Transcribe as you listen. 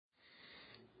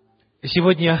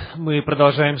Сегодня мы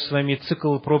продолжаем с вами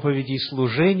цикл проповедей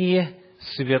 «Служение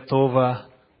Святого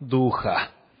Духа».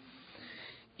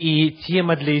 И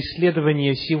тема для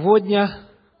исследования сегодня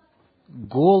 –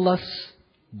 «Голос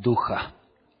Духа».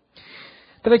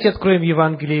 Давайте откроем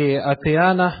Евангелие от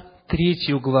Иоанна,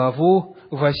 3 главу,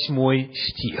 8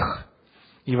 стих.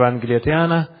 Евангелие от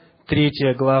Иоанна, 3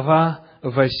 глава,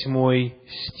 8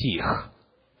 стих.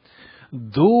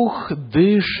 «Дух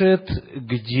дышит,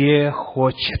 где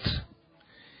хочет,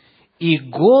 и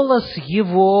голос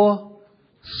Его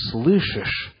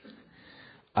слышишь,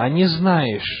 а не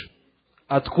знаешь,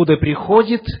 откуда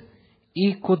приходит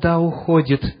и куда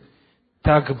уходит.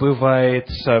 Так бывает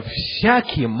со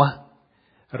всяким,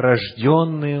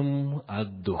 рожденным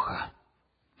от Духа».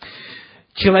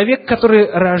 Человек, который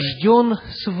рожден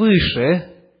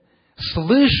свыше,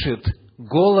 слышит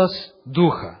голос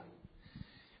Духа.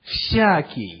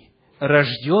 Всякий,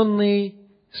 рожденный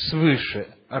свыше,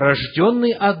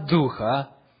 рожденный от Духа,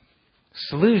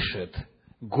 слышит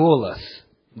голос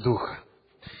Духа.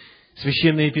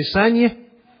 Священное Писание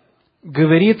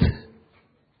говорит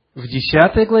в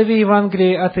 10 главе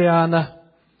Евангелия от Иоанна,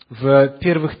 в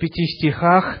первых 5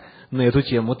 стихах на эту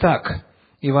тему так.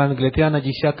 Евангелие от Иоанна,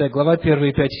 10 глава,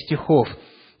 первые 5 стихов.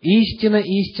 «Истинно,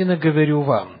 истинно говорю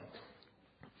вам,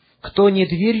 кто не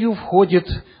дверью входит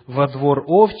во двор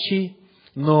овчий,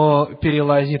 но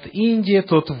перелазит инди,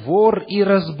 тот вор и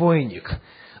разбойник,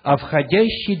 а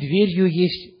входящий дверью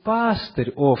есть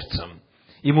пастырь овцам.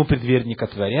 Ему предверник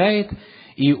отворяет,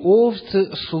 и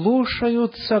овцы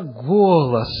слушаются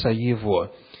голоса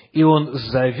его, и он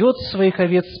зовет своих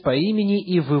овец по имени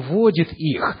и выводит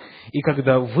их, и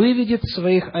когда выведет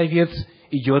своих овец,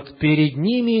 идет перед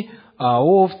ними, а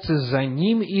овцы за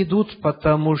ним идут,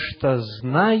 потому что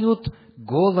знают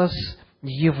голос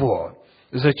его.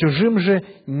 За чужим же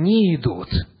не идут,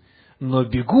 но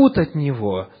бегут от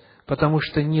него, потому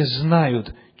что не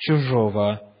знают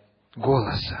чужого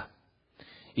голоса».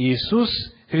 Иисус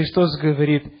Христос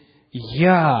говорит: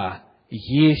 «Я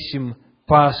есмь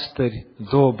пастырь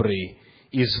добрый,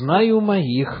 и знаю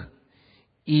моих,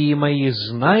 и мои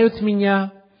знают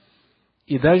меня».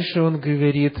 И дальше Он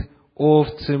говорит: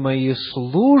 «Овцы мои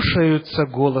слушаются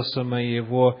голоса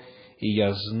моего, и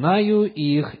я знаю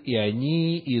их, и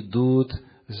они идут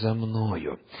за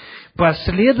мною».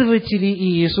 Последователи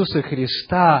Иисуса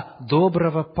Христа,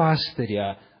 доброго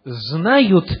пастыря,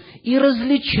 знают и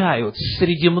различают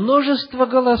среди множества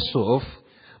голосов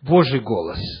Божий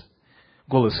голос.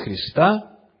 Голос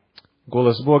Христа,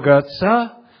 голос Бога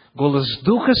Отца, голос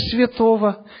Духа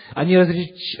Святого. Они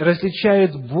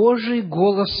различают Божий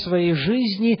голос в своей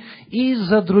жизни и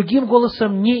за другим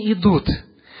голосом не идут.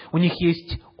 У них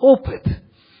есть опыт,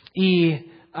 и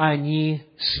они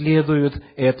следуют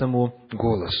этому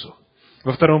голосу.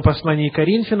 Во втором послании к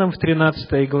Коринфянам, в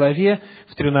 13 главе,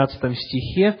 в 13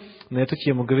 стихе, на эту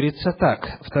тему говорится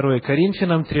так. 2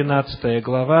 Коринфянам, 13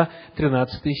 глава,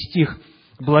 13 стих.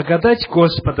 «Благодать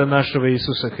Господа нашего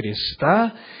Иисуса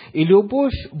Христа и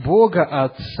любовь Бога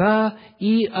Отца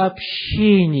и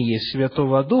общение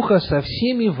Святого Духа со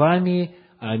всеми вами.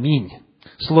 Аминь».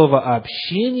 Слово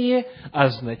 «общение»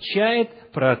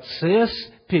 означает процесс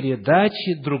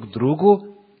передачи друг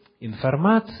другу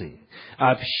информации.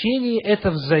 Общение –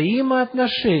 это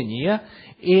взаимоотношения,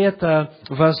 и это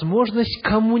возможность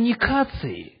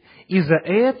коммуникации. И за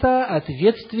это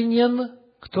ответственен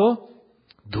кто?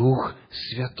 Дух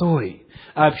Святой.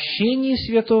 Общение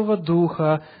Святого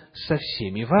Духа со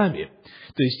всеми вами.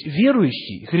 То есть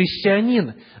верующий,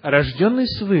 христианин, рожденный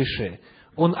свыше,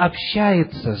 он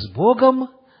общается с Богом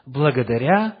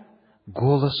благодаря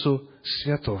голосу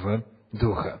Святого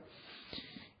Духа.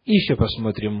 И еще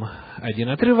посмотрим один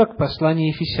отрывок, послание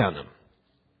Ефесянам.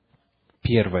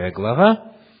 1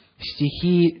 глава,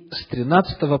 стихи с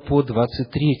 13 по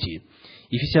 23.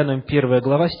 Ефесянам 1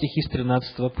 глава, стихи с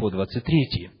 13 по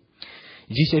 23.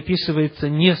 Здесь описывается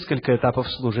несколько этапов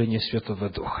служения Святого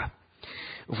Духа.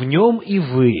 «В нем и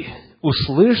вы,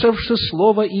 услышавши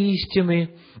слово истины,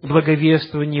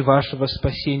 благовествование вашего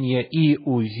спасения и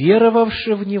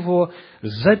уверовавши в него,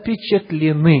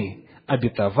 запечатлены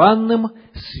обетованным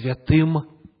Святым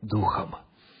Духом,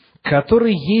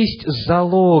 который есть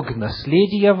залог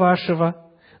наследия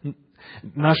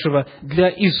нашего для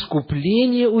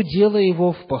искупления удела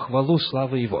его в похвалу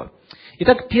славы его».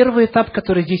 Итак, первый этап,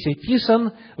 который здесь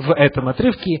описан в этом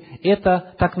отрывке,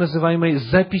 это так называемое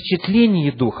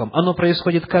запечатление Духом. Оно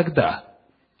происходит когда?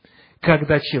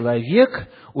 Когда человек,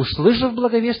 услышав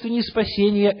благовествование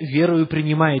спасения, верою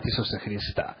принимает Иисуса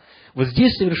Христа. Вот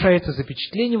здесь совершается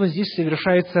запечатление, вот здесь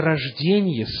совершается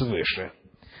рождение свыше.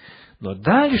 Но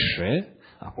дальше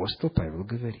апостол Павел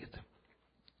говорит: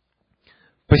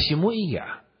 Посему и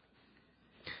я,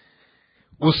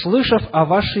 услышав о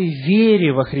вашей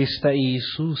вере во Христа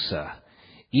Иисуса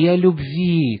и о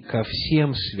любви ко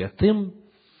всем святым,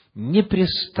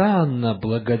 непрестанно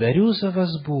благодарю за вас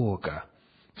Бога,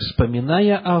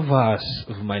 вспоминая о вас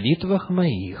в молитвах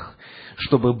моих,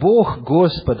 чтобы Бог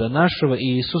Господа нашего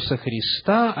Иисуса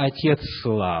Христа, Отец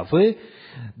славы,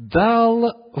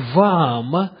 дал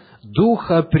вам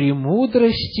духа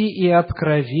премудрости и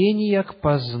откровения к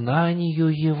познанию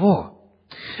Его.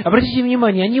 Обратите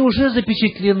внимание, они уже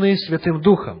запечатлены Святым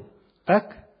Духом,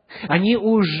 так? Они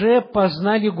уже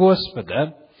познали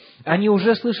Господа, они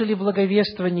уже слышали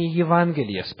благовествование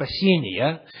Евангелия,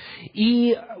 спасения,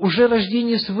 и уже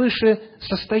рождение свыше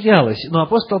состоялось. Но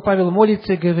апостол Павел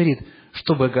молится и говорит,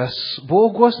 чтобы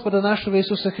Бог Господа нашего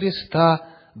Иисуса Христа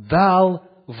дал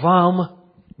вам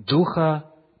духа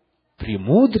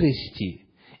премудрости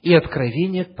и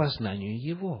откровения к познанию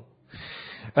Его.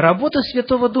 Работа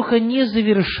Святого Духа не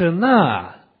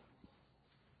завершена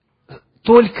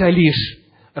только лишь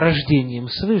рождением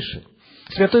свыше.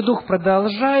 Святой Дух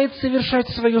продолжает совершать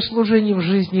свое служение в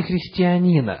жизни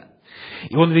христианина.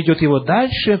 И Он ведет его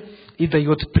дальше и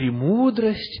дает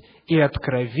премудрость и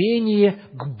откровение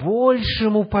к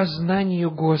большему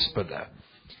познанию Господа.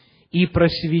 «И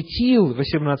просветил»,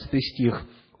 18 стих,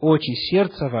 «очи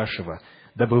сердца вашего,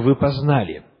 дабы вы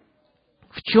познали,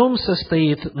 в чем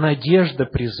состоит надежда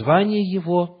призвания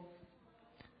Его,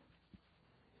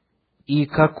 и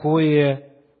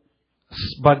какое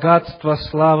богатство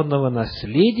славного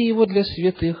наследия Его для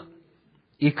святых,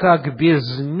 и как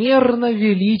безмерно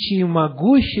величие и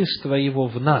могущество Его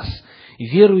в нас,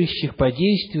 верующих по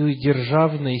действию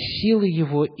державной силы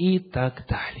Его», и так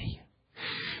далее.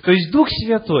 То есть Дух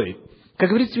Святой, как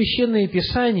говорит Священное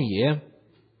Писание,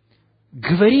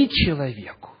 говорит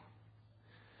человеку,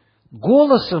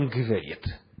 голосом говорит,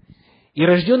 и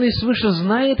рожденный свыше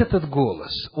знает этот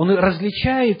голос, он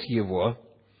различает его.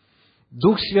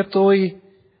 Дух Святой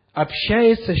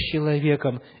общается с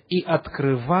человеком и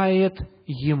открывает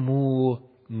ему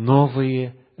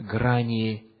новые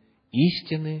грани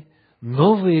истины,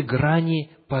 новые грани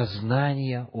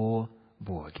познания о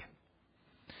Боге.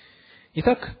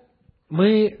 Итак,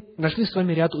 мы нашли с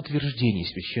вами ряд утверждений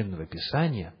Священного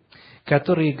Писания,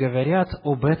 которые говорят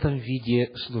об этом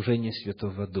виде служения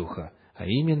Святого Духа, а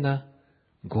именно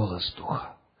голос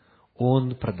Духа.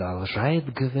 Он продолжает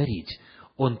говорить,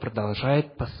 Он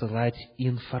продолжает посылать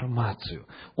информацию,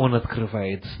 Он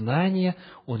открывает знания,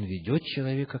 Он ведет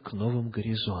человека к новым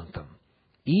горизонтам.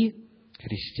 И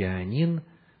христианин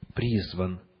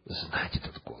призван знать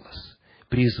этот голос,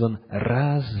 призван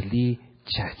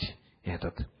различать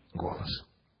этот голос.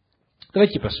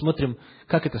 Давайте посмотрим,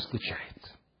 как это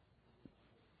случается.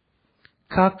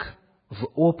 Как в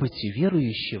опыте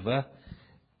верующего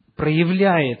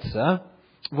проявляется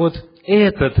вот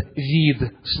этот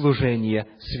вид служения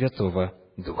Святого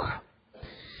Духа.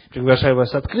 Приглашаю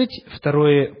вас открыть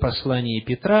второе послание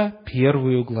Петра,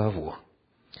 1 главу.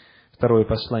 Второе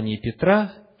послание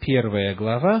Петра, 1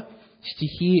 глава,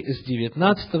 стихи с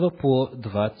 19 по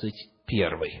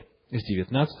 21. С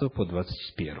 19 по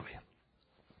 21.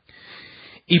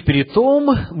 «И притом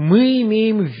мы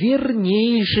имеем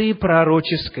вернейшее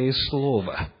пророческое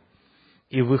слово.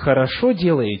 И вы хорошо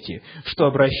делаете, что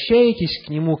обращаетесь к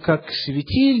нему как к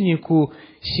светильнику,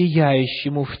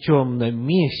 сияющему в темном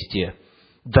месте,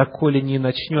 доколе не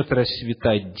начнет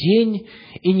расцветать день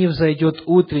и не взойдет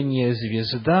утренняя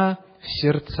звезда в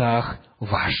сердцах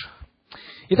ваших».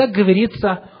 Итак,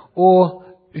 говорится о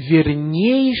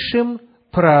вернейшем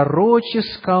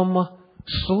пророческом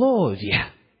слове.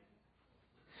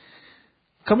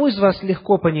 Кому из вас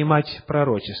легко понимать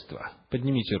пророчество?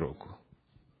 Поднимите руку.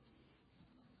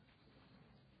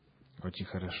 Очень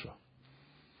хорошо.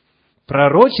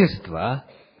 Пророчество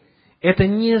 – это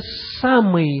не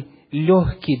самый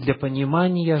легкий для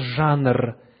понимания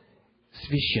жанр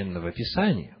Священного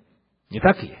Писания. Не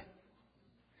так ли?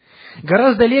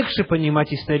 Гораздо легче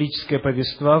понимать историческое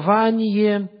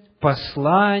повествование,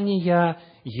 послания,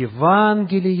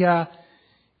 Евангелия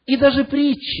и даже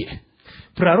притчи.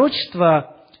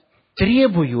 Пророчества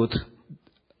требуют,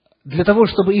 для того,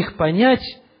 чтобы их понять,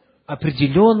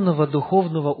 определенного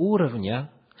духовного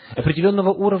уровня,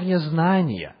 определенного уровня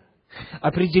знания,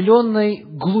 определенной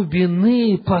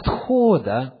глубины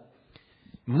подхода.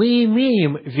 Мы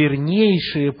имеем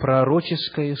вернейшее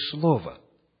пророческое слово.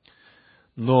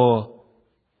 Но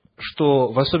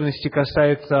что в особенности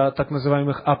касается так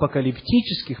называемых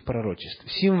апокалиптических пророчеств,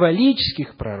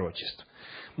 символических пророчеств,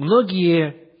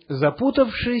 многие,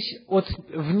 запутавшись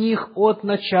в них от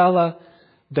начала,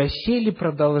 доселе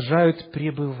продолжают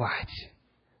пребывать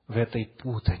в этой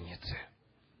путанице.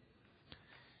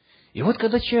 И вот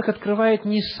когда человек открывает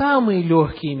не самые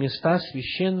легкие места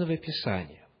Священного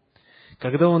Писания,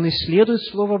 когда он исследует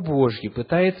Слово Божье,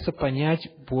 пытается понять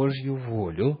Божью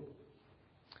волю,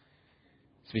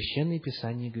 Священное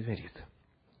Писание говорит: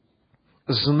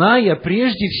 зная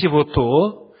прежде всего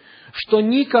то, что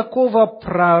никакого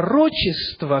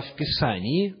пророчества в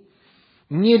Писании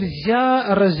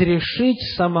нельзя разрешить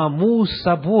самому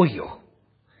собою,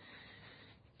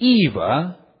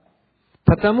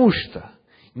 потому что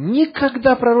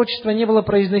никогда пророчество не было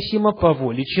произносимо по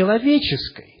воле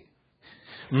человеческой,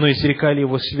 но изрекали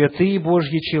его святые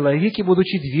Божьи человеки,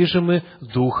 будучи движимы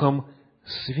Духом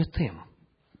Святым.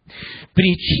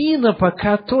 Причина, по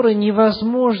которой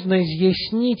невозможно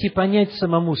изъяснить и понять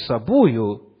самому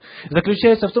собою,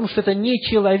 заключается в том, что это не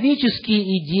человеческие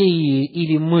идеи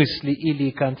или мысли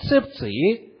или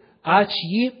концепции, а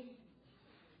чьи?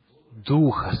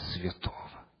 Духа Святого.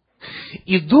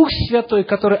 И Дух Святой,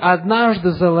 который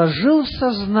однажды заложил в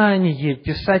сознание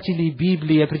писателей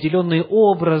Библии определенные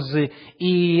образы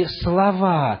и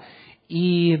слова,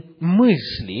 и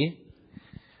мысли,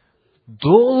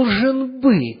 должен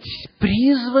быть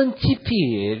призван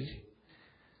теперь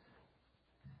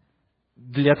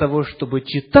для того, чтобы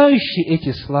читающий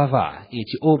эти слова,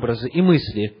 эти образы и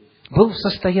мысли был в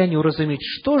состоянии уразуметь,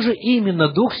 что же именно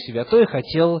Дух Святой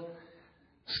хотел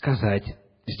сказать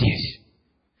здесь.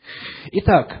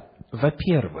 Итак,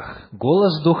 во-первых,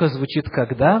 голос Духа звучит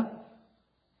когда?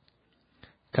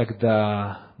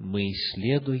 Когда мы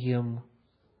исследуем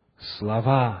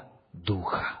слова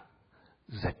Духа,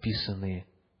 записанные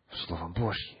в Слово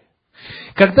Божье.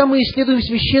 Когда мы исследуем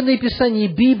Священное Писание,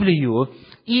 Библию,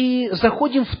 и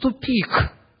заходим в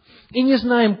тупик, и не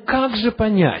знаем, как же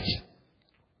понять,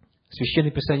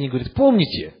 Священное Писание говорит: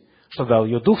 помните, что дал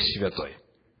ее Дух Святой,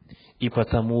 и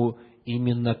потому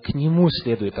именно к Нему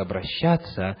следует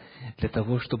обращаться для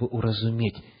того, чтобы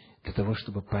уразуметь, для того,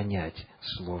 чтобы понять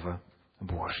Слово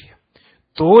Божье.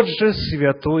 Тот же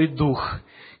Святой Дух,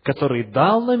 который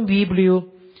дал нам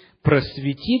Библию,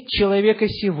 просветит человека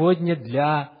сегодня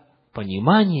для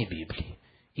понимания Библии.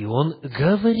 И Он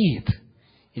говорит,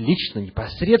 лично,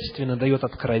 непосредственно дает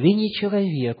откровение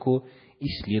человеку,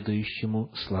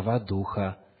 исследующему слова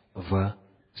Духа в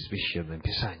Священном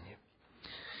Писании.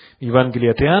 В Евангелии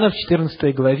от Иоанна, в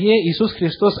 14 главе, Иисус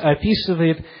Христос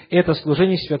описывает это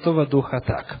служение Святого Духа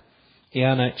так.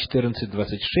 Иоанна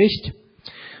 14:26.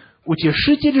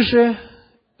 «Утешитель же,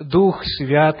 Дух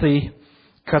Святый,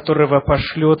 которого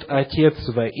пошлет Отец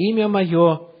во имя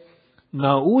Мое,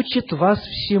 научит вас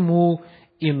всему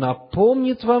и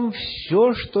напомнит вам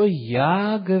все, что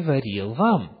Я говорил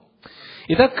вам».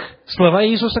 Итак, слова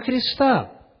Иисуса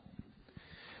Христа,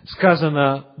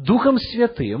 сказано Духом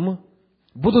Святым,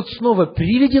 будут снова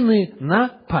приведены на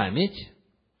память.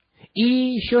 И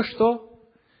еще что?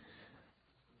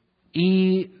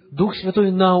 И Дух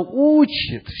Святой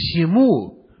научит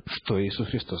всему, что Иисус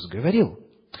Христос говорил.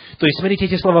 То есть, смотрите,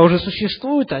 эти слова уже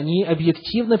существуют, они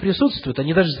объективно присутствуют,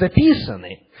 они даже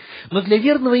записаны. Но для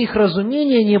верного их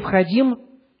разумения необходим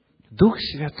Дух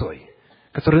Святой,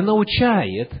 который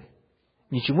научает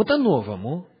не чему-то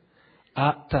новому,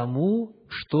 а тому,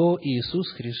 что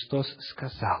Иисус Христос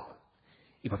сказал.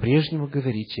 И по-прежнему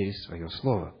говорит через Свое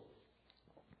Слово.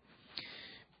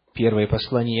 Первое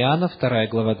послание Иоанна, 2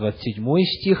 глава, 27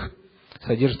 стих,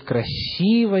 содержит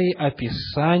красивое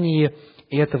описание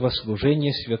этого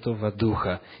служения Святого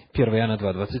Духа. 1 Иоанна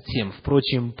 2, 27.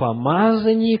 «Впрочем,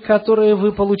 помазание, которое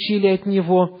вы получили от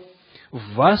Него,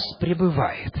 в вас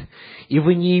пребывает, и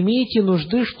вы не имеете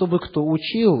нужды, чтобы кто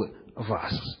учил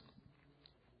вас.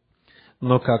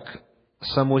 Но как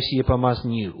само сие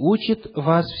помазание учит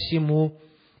вас всему,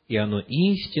 и оно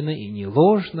истинно и не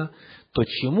ложно, то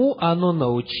чему оно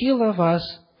научило вас,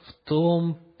 в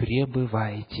том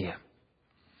пребывайте».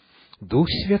 Дух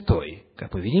Святой,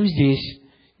 как мы видим здесь,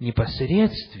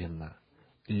 непосредственно,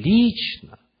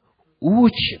 лично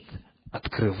учит,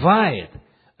 открывает,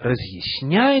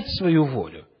 разъясняет свою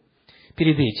волю.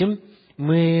 Перед этим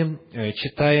мы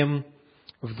читаем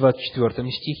в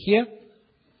 24 стихе: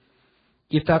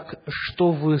 «Итак,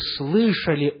 что вы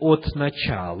слышали от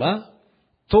начала,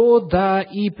 то да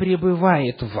и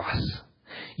пребывает в вас.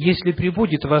 Если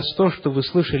пребудет в вас то, что вы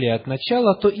слышали от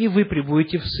начала, то и вы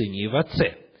пребудете в Сыне и в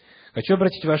Отце». Хочу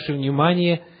обратить ваше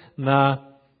внимание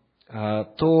на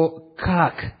то,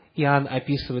 как Иоанн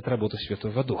описывает работу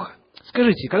Святого Духа.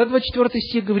 Скажите, когда 24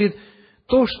 стих говорит: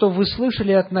 «То, что вы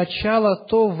слышали от начала,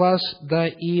 то в вас да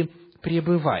и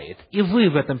пребывает», и вы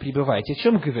в этом пребываете, о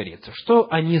чем говорится? Что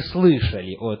они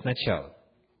слышали от начала?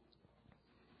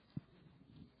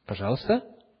 Пожалуйста.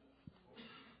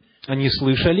 Они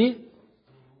слышали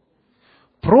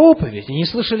проповедь, они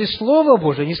слышали Слово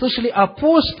Божие, они слышали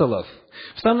апостолов.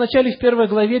 В самом начале, в 1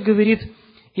 главе, говорит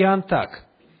Иоанн так,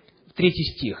 3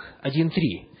 стих,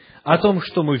 1:3. О том,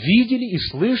 что мы видели и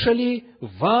слышали,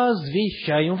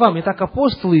 возвещаем вам. Итак,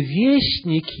 апостолы –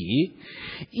 вестники,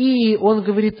 и он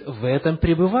говорит, в этом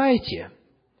пребывайте,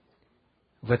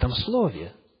 в этом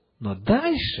слове. Но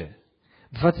дальше,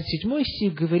 27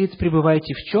 стих говорит,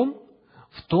 пребывайте в чем?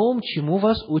 В том, чему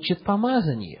вас учит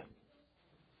помазание.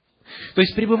 То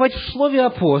есть, пребывать в слове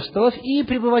апостолов и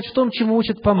пребывать в том, чему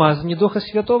учит помазание Духа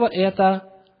Святого –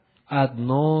 это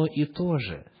одно и то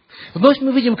же. Вновь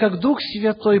мы видим, как Дух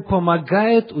Святой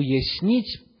помогает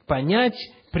уяснить, понять,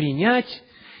 принять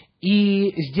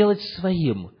и сделать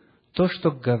своим то,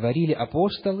 что говорили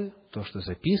апостолы, то, что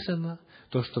записано,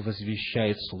 то, что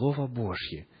возвещает Слово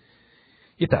Божье.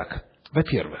 Итак,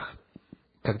 во-первых,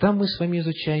 когда мы с вами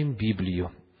изучаем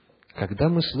Библию, когда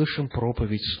мы слышим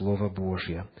проповедь Слова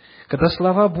Божьего, когда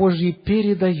слова Божьи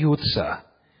передаются,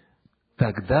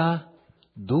 тогда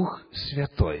Дух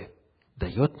Святой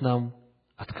дает нам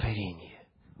откровение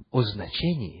о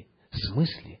значении,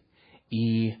 смысле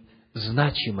и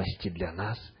значимости для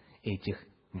нас этих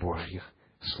Божьих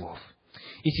слов.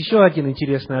 Есть еще один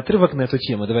интересный отрывок на эту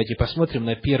тему. Давайте посмотрим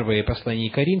на первое послание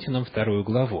Коринфянам, 2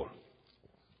 главу.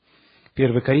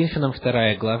 1 Коринфянам,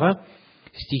 2 глава,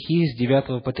 стихи с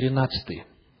 9 по 13.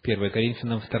 1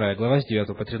 Коринфянам, 2 глава, с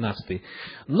 9 по 13.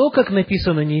 «Но, как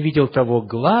написано, не видел того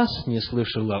глаз, не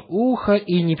слышало ухо,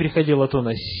 и не приходило то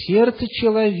на сердце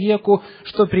человеку,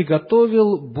 что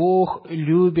приготовил Бог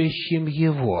любящим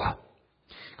его».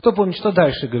 Кто помнит, что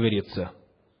дальше говорится?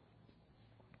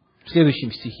 В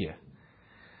следующем стихе.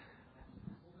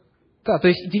 Да, то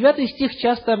есть 9 стих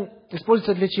часто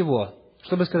используется для чего?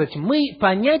 Чтобы сказать, мы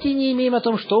понятия не имеем о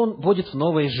том, что он будет в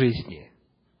новой жизни.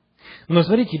 Но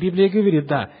смотрите, Библия говорит,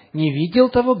 да, не видел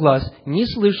того глаз, не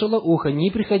слышало ухо,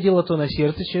 не приходило то на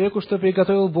сердце человеку, что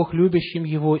приготовил Бог любящим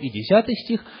его. И 10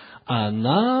 стих, а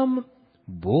нам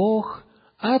Бог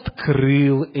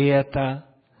открыл это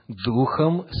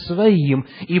Духом Своим,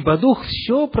 ибо Дух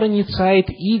все проницает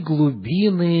и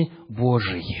глубины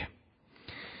Божии.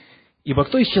 Ибо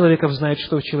кто из человеков знает,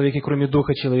 что в человеке, кроме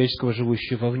Духа человеческого,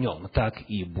 живущего в нем? Так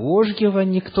и Божьего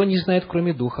никто не знает,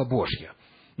 кроме Духа Божьего.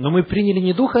 Но мы приняли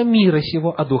не Духа мира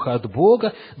сего, а Духа от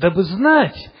Бога, дабы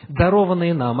знать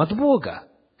дарованное нам от Бога,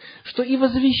 что и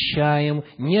возвещаем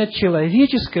не от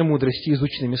человеческой мудрости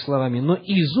изученными словами, но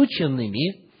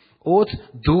изученными от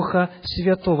Духа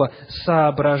Святого,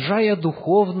 соображая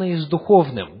духовное с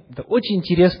духовным. Это очень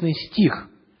интересный стих.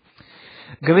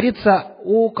 Говорится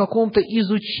о каком-то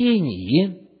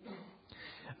изучении.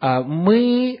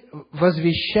 Мы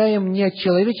возвещаем не от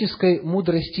человеческой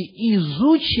мудрости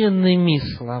изученными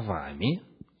словами,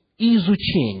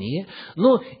 изучение,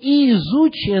 но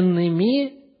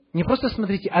изученными, не просто,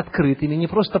 смотрите, открытыми, не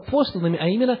просто посланными, а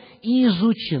именно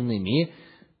изученными.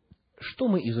 Что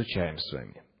мы изучаем с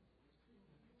вами?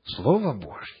 Слово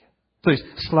Божье. То есть,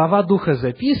 слова Духа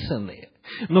записанные,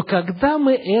 но когда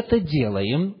мы это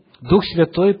делаем, Дух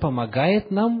Святой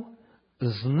помогает нам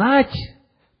знать,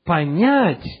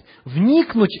 понять,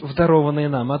 вникнуть в дарованное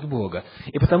нам от Бога.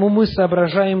 И потому мы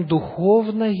соображаем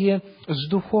духовное с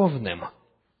духовным.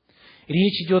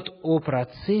 Речь идет о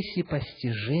процессе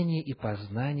постижения и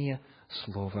познания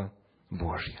Слова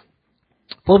Божьего.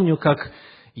 Помню, как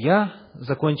я,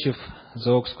 закончив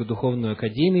Заокскую духовную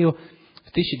академию, в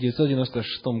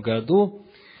 1996 году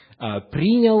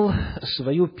принял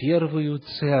свою первую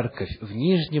церковь в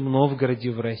Нижнем Новгороде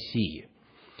в России.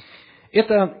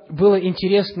 Это было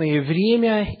интересное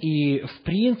время, и, в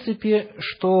принципе,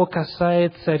 что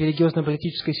касается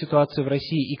религиозно-политической ситуации в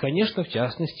России, и, конечно, в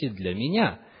частности, для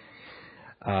меня.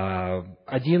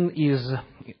 Один из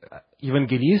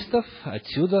евангелистов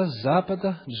отсюда, с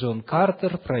Запада, Джон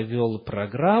Картер, провел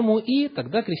программу, и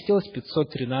тогда крестилось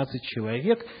 513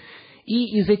 человек,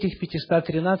 и из этих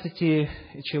 513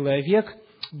 человек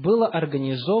было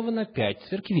организовано 5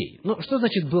 церквей. Ну, что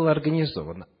значит было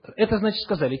организовано? Это значит,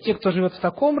 сказали, те, кто живет в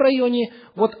таком районе,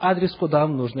 вот адрес, куда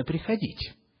вам нужно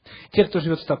приходить. Те, кто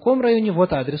живет в таком районе,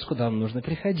 вот адрес, куда вам нужно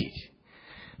приходить.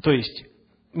 То есть,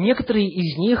 некоторые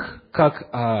из них, как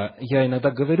я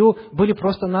иногда говорю, были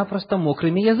просто-напросто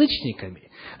мокрыми язычниками.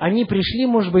 Они пришли,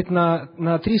 может быть, на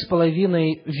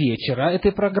 3:30 вечера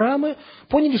этой программы,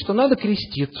 поняли, что надо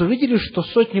креститься, увидели, что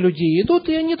сотни людей идут,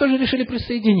 и они тоже решили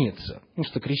присоединиться. Потому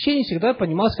что крещение всегда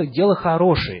понималось как дело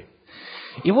хорошее.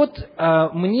 И вот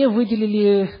мне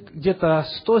выделили где-то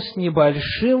 100 с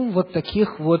небольшим вот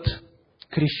таких вот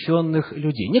крещенных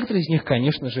людей. Некоторые из них,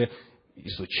 конечно же,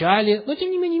 изучали, но,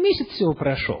 тем не менее, месяц всего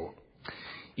прошел.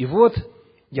 И вот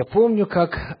я помню,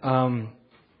 как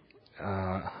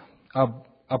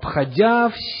обходя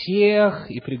всех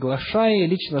и приглашая, и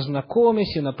лично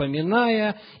знакомясь, и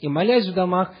напоминая, и молясь в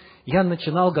домах, я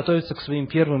начинал готовиться к своим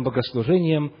первым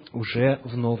богослужениям уже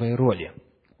в новой роли.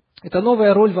 Эта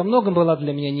новая роль во многом была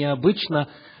для меня необычна,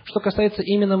 что касается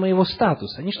именно моего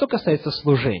статуса, не что касается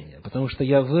служения, потому что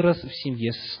я вырос в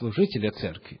семье служителя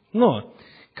церкви. Но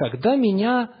когда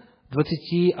меня,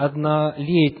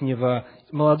 21-летнего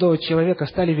молодого человека,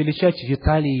 стали величать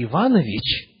Виталий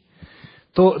Иванович,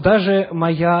 то даже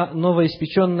моя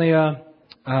новоиспеченная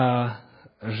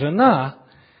жена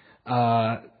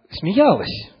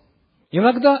смеялась.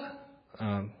 Иногда,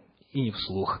 и не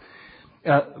вслух.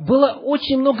 Было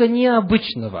очень много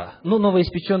необычного.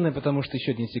 Новоиспеченное, потому что,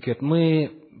 еще один секрет,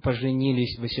 мы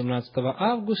поженились 18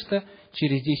 августа,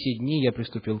 через 10 дней я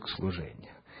приступил к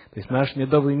служению. То есть наш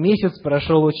медовый месяц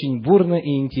прошел очень бурно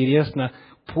и интересно,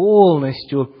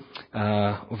 полностью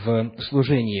в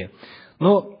служении.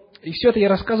 Но и все это я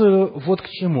рассказываю вот к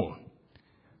чему.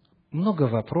 Много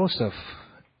вопросов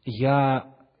я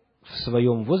в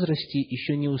своем возрасте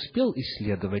еще не успел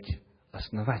исследовать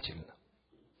основательно.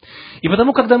 И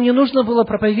потому, когда мне нужно было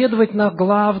проповедовать на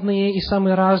главные и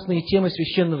самые разные темы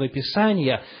Священного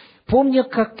Писания, помня,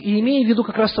 и имея в виду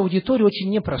как раз аудиторию,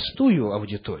 очень непростую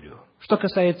аудиторию, что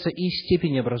касается и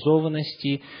степени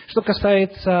образованности, что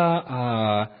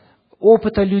касается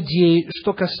опыта людей,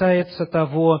 что касается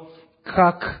того,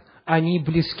 как они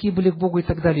близки были к Богу и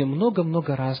так далее.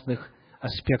 Много-много разных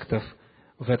аспектов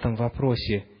в этом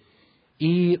вопросе.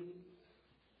 И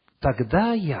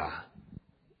тогда я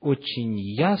очень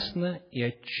ясно и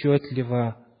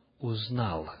отчетливо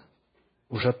узнал,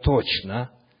 уже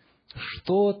точно,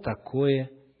 что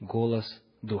такое голос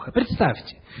Духа.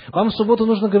 Представьте, вам в субботу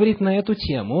нужно говорить на эту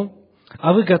тему,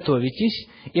 а вы готовитесь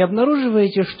и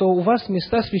обнаруживаете, что у вас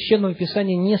места Священного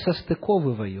Писания не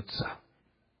состыковываются,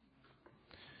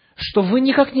 что вы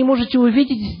никак не можете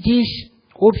увидеть здесь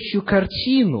общую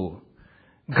картину,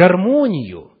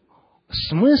 гармонию,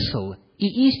 смысл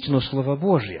и истину Слова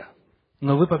Божия.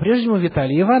 Но вы по-прежнему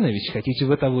Виталий Иванович, хотите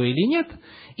вы того или нет,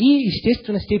 и,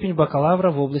 естественно, степень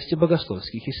бакалавра в области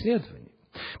богословских исследований.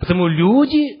 Потому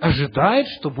люди ожидают,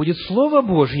 что будет Слово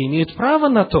Божье, имеют право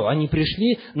на то, они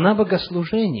пришли на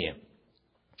богослужение.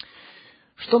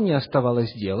 Что мне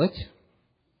оставалось делать?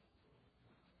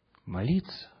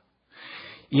 Молиться.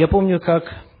 И я помню, как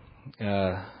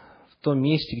в том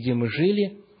месте, где мы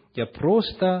жили, я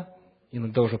просто,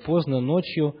 иногда уже поздно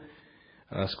ночью,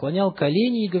 склонял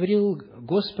колени и говорил: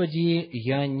 «Господи,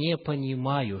 я не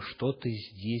понимаю, что Ты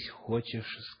здесь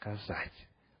хочешь сказать,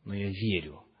 но я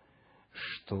верю,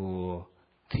 что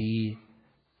Ты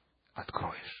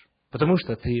откроешь, потому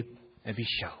что Ты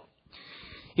обещал».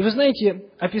 И вы знаете,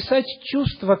 описать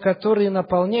чувства, которые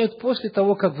наполняют после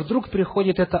того, как вдруг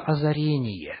приходит это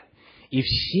озарение, и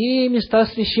все места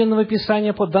Священного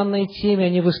Писания по данной теме,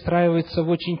 они выстраиваются в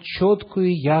очень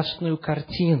четкую и ясную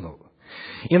картину.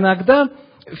 Иногда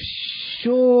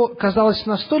все казалось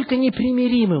настолько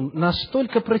непримиримым,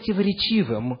 настолько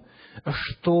противоречивым,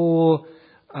 что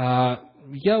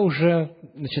я уже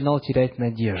начинал терять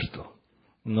надежду.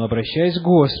 Но, обращаясь к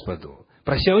Господу,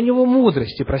 прося у Него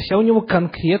мудрости, прося у Него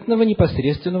конкретного,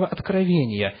 непосредственного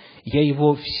откровения, я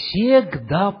его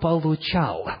всегда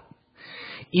получал.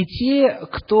 И те,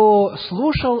 кто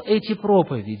слушал эти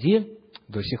проповеди,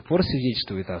 до сих пор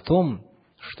свидетельствуют о том,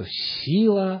 что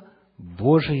сила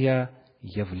Божия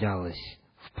являлась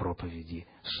в проповеди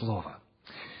Слова.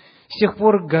 С тех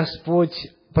пор Господь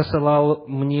посылал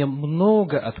мне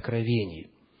много откровений.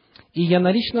 И я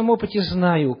на личном опыте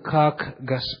знаю, как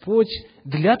Господь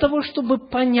для того, чтобы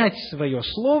понять свое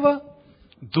Слово,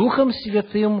 Духом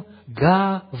Святым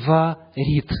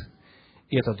говорит.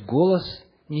 И этот голос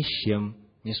ни с чем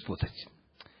не спутать.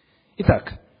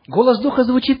 Итак, голос Духа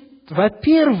звучит,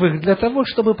 во-первых, для того,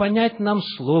 чтобы понять нам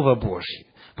Слово Божье,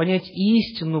 понять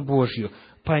истину Божью,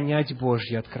 понять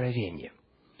Божье откровение.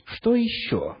 Что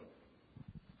еще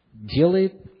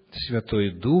делает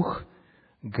Святой Дух,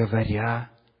 говоря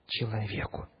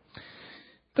человеку?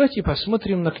 Давайте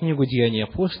посмотрим на книгу «Деяния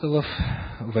апостолов»,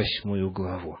 8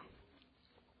 главу.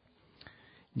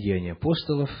 «Деяния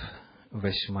апостолов»,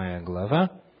 8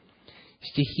 глава,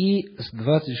 стихи с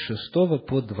 26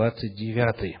 по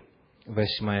 29.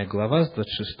 8 глава, с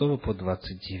 26 по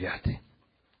 29.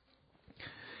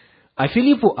 «А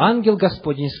Филиппу ангел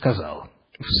Господень сказал: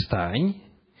 встань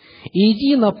и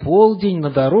иди на полдень на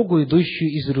дорогу,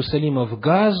 идущую из Иерусалима в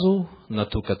Газу, на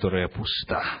ту, которая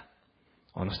пуста.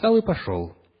 Он встал и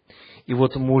пошел. И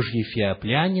вот муж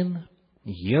Ефиоплянин,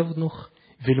 евнух,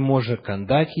 вельможа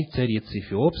Кандаки, царицы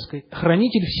Эфиопской,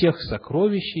 хранитель всех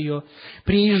сокровищ ее,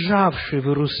 приезжавший в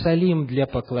Иерусалим для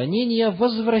поклонения,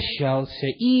 возвращался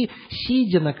и,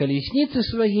 сидя на колеснице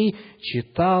своей,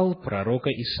 читал пророка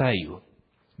Исаию.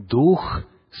 Дух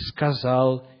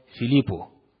сказал Филиппу: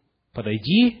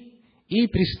 «Подойди и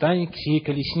пристань к сей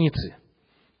колеснице».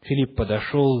 Филипп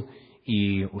подошел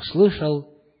и услышал,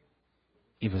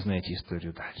 и вы знаете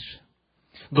историю дальше.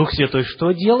 Дух Святой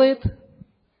что делает?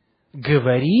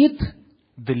 Говорит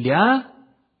для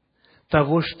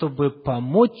того, чтобы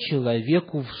помочь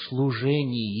человеку в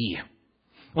служении.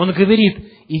 Он говорит: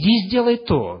 иди сделай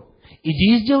то,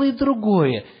 иди сделай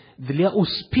другое, для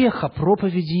успеха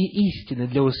проповеди истины,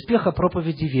 для успеха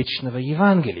проповеди вечного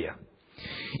Евангелия.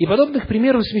 И подобных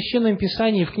примеров в Священном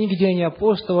Писании, в книге «Деяния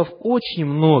апостолов» очень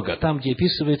много, там, где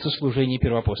описывается служение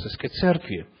Первоапостольской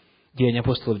Церкви. Деяния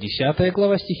апостолов, 10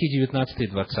 глава, стихи 19 и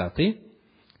 20.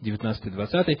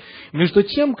 19-20. Между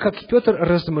тем, как Петр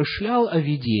размышлял о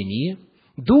видении,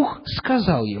 Дух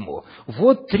сказал ему: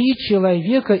 «Вот 3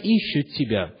 человека ищут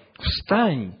тебя.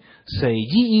 Встань,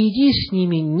 сойди и иди с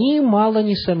ними, немало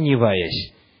не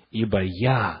сомневаясь, ибо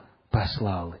я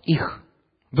послал их».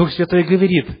 Дух Святой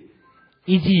говорит: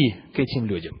 иди к этим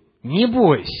людям, не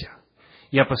бойся,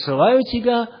 я посылаю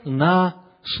тебя на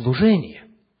служение.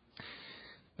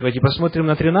 Давайте посмотрим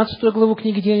на 13 главу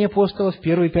книги «Деяния апостолов»,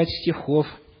 первые 5 стихов.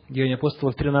 Деяния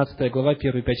апостолов, 13 глава,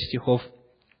 первые 5 стихов.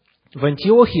 В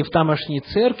Антиохии, в тамошней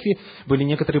церкви, были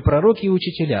некоторые пророки и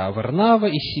учителя: Варнава,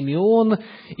 и Симеон,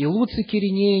 и Луций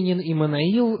Киринеянин, и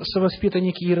Манаил,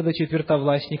 совоспитанник Ирода,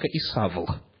 четвертовластника, и Савл.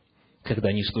 Когда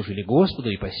они служили Господу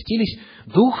и постились,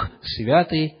 Дух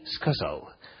Святый сказал: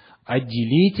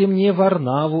 «Отделите мне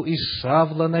Варнаву и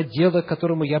Савла на дело, к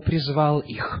которому я призвал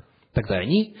их». Тогда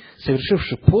они,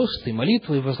 совершивши пост и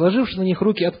молитву, и возложивши на них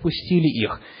руки, отпустили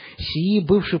их. Сии,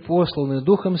 бывши посланы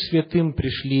Духом Святым,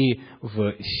 пришли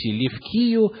в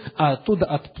Селевкию, а оттуда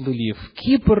отплыли в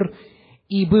Кипр,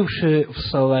 и, бывшие в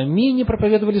Саламине,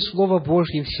 проповедовали Слово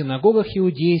Божье в синагогах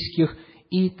иудейских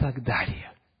и так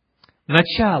далее.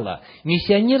 Начало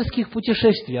миссионерских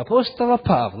путешествий апостола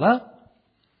Павла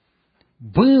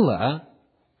было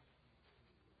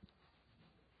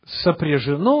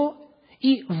сопряжено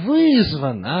и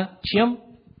вызвано чем?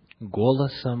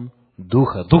 Голосом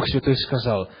Духа. Дух Святой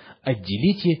сказал: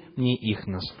 отделите мне их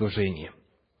на служение.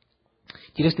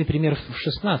 Интересный пример в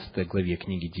 16 главе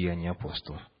книги «Деяния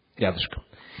апостолов». Рядышком.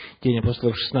 Деяния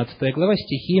апостолов, 16 глава,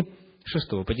 стихи 6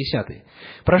 по 10.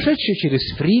 «Прошедшие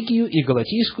через Фригию и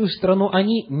Галатийскую страну,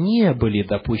 они не были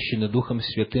допущены Духом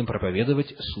Святым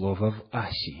проповедовать Слово в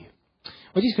Асии».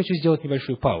 Вот здесь хочу сделать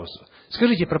небольшую паузу.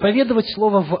 Скажите, проповедовать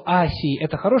Слово в Асии –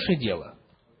 это хорошее дело?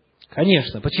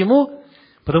 Конечно. Почему?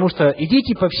 Потому что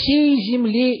идите по всей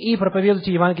земле и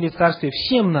проповедуйте Евангелие Царствия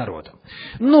всем народам.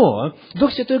 Но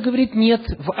Дух Святой говорит: нет,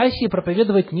 в Асии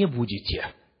проповедовать не будете.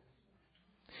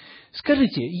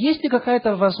 Скажите, есть ли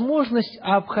какая-то возможность,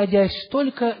 обходясь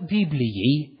только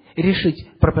Библией, решить,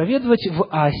 проповедовать в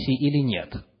Асии или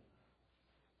нет?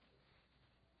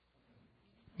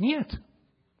 Нет.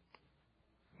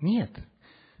 Нет.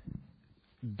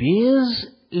 Без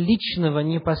личного,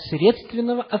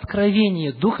 непосредственного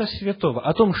откровения Духа Святого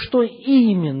о том, что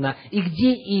именно и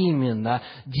где именно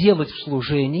делать в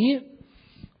служении,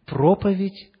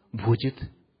 проповедь будет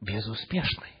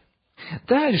безуспешной.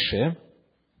 Дальше,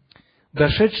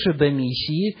 дошедшие до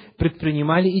Мисии,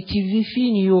 предпринимали идти в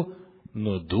Вифинию,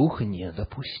 но Дух не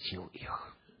допустил их.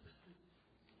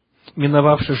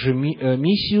 Миновавши же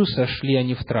Миссию, сошли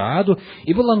они в Трааду,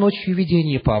 и было ночью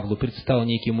видение Павлу. Предстал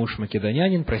некий муж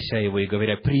македонянин, прося его и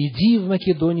говоря: «Приди в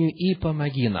Македонию и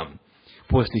помоги нам».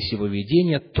 После сего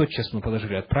видения тотчас мы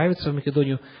положили отправиться в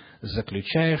Македонию,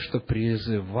 заключая, что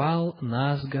призывал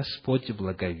нас Господь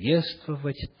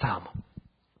благовествовать там.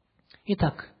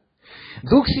 Итак,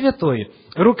 Дух Святой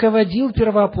руководил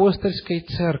первоапостольской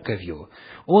церковью.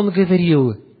 Он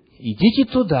говорил: идите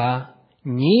туда,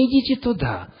 не идите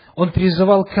туда. Он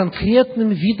призывал к конкретным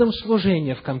видам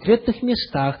служения в конкретных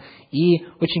местах и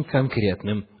очень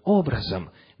конкретным образом.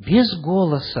 Без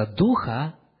голоса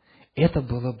Духа это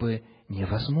было бы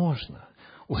невозможно.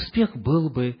 Успех был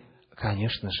бы,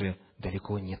 конечно же,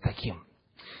 далеко не таким.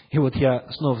 И вот я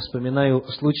снова вспоминаю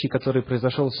случай, который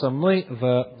произошел со мной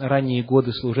в ранние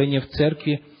годы служения в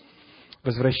церкви.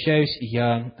 Возвращаюсь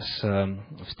я с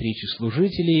встречи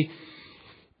служителей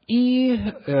и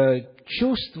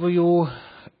чувствую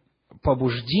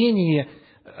побуждение,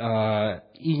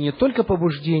 и не только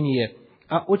побуждение,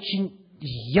 а очень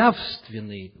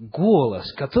явственный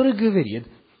голос, который говорит: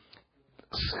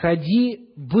 сходи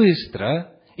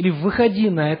быстро, или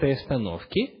выходи на этой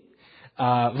остановке,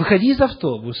 выходи из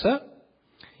автобуса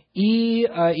и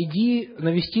иди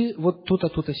навести вот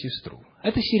ту-то сестру.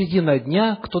 Это середина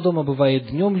дня, кто дома бывает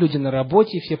днем, люди на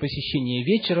работе, все посещения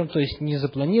вечером, то есть не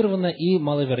запланировано, и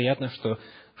маловероятно, что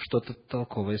что-то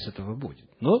толковое с этого будет.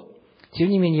 Но, тем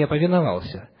не менее, я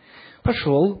повиновался.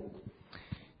 Пошел,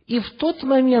 и в тот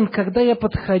момент, когда я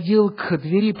подходил к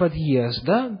двери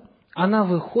подъезда, она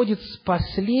выходит с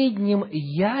последним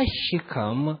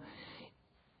ящиком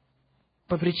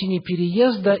по причине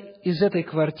переезда из этой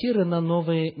квартиры на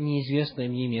новое неизвестное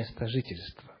мне место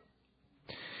жительства.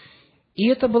 И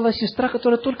это была сестра,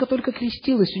 которая только-только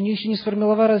крестилась, у нее еще не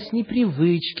сформировалось ни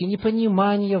привычки, ни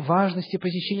понимания важности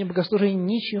посещения богослужения,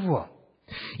 ничего.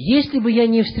 Если бы я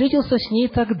не встретился с ней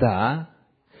тогда,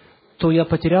 то я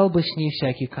потерял бы с ней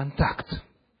всякий контакт.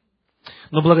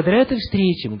 Но благодаря этой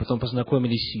встрече мы потом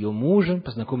познакомились с ее мужем,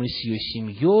 познакомились с ее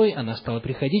семьей, она стала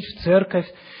приходить в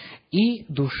церковь, и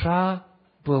душа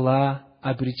была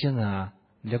обретена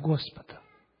для Господа.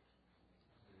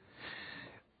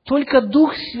 Только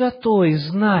Дух Святой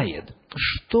знает,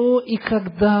 что и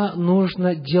когда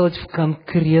нужно делать в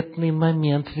конкретный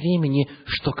момент времени,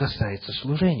 что касается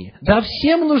служения. Да,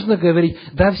 всем нужно говорить,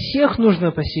 да, всех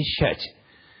нужно посещать.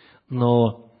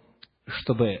 Но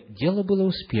чтобы дело было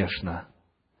успешно,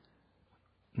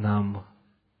 нам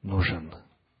нужен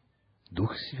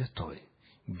Дух Святой,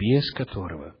 без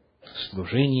которого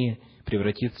служение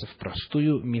превратится в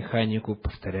простую механику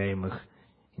повторяемых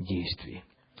действий.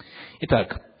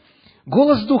 Итак,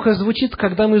 голос Духа звучит,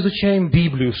 когда мы изучаем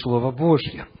Библию, Слово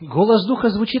Божье. Голос Духа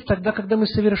звучит тогда, когда мы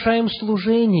совершаем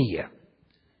служение.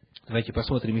 Давайте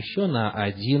посмотрим еще на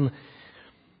один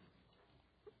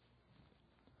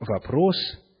вопрос,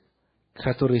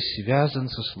 который связан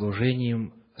со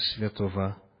служением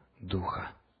Святого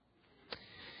Духа.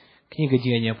 Книга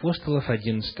Деяний апостолов,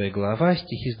 11 глава,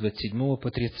 стихи с 27 по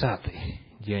 30.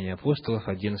 Деяния апостолов,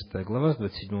 11 глава, с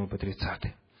 27 по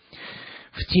 30.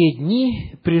 В те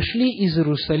дни пришли из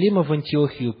Иерусалима в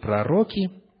Антиохию пророки,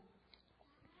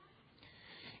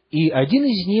 и один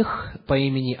из них по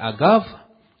имени Агав,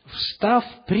 встав,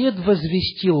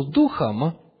 предвозвестил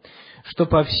Духом, что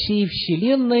по всей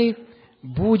вселенной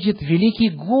будет великий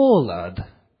голод,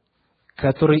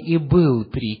 который и был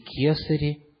при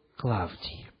кесаре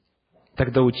Клавдии.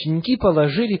 Тогда ученики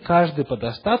положили каждый по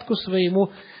достатку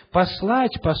своему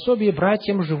послать пособие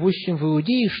братьям, живущим в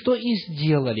Иудее, что и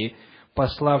сделали,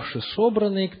 пославши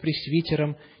собранные к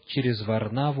пресвитерам через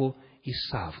Варнаву и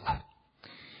Савла.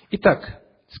 Итак,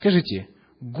 скажите,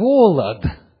 голод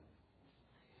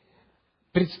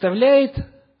представляет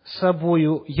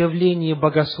собою явление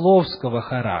богословского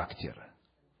характера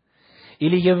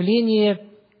или явление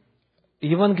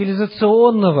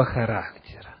евангелизационного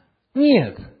характера?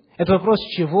 Нет. Это вопрос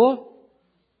чего?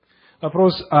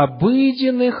 Вопрос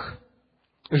обыденных,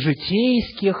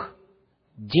 житейских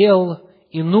дел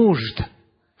и нужд.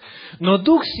 Но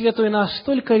Дух Святой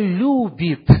настолько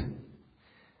любит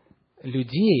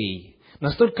людей,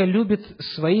 настолько любит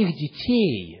своих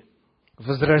детей,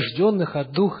 возрожденных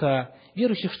от Духа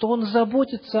верующих, что Он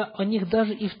заботится о них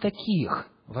даже и в таких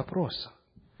вопросах.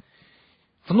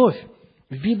 Вновь,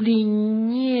 в Библии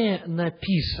не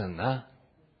написано,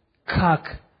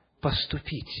 как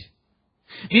поступить.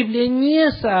 Библия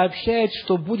не сообщает,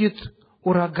 что будет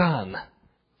ураган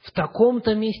в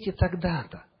таком-то месте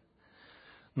тогда-то.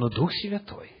 Но Дух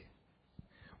Святой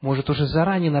может уже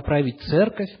заранее направить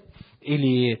церковь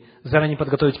или заранее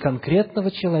подготовить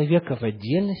конкретного человека в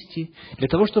отдельности, для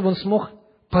того, чтобы он смог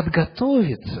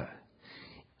подготовиться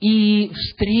и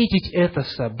встретить это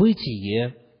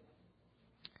событие,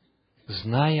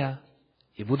 зная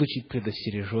и будучи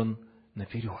предостережен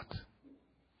наперед.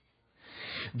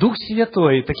 Дух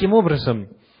Святой таким образом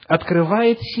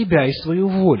открывает себя и свою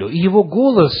волю, и Его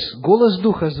голос, голос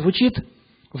Духа, звучит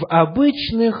в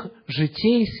обычных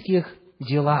житейских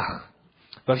делах,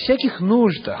 во всяких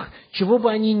нуждах, чего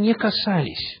бы они ни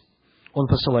касались. Он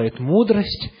посылает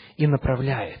мудрость и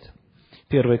направляет.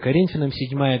 1 Коринфянам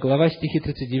 7 глава, стихи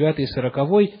 39 и 40.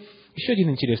 Еще один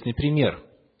интересный пример.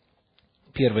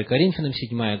 1 Коринфянам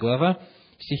 7 глава,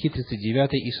 стихи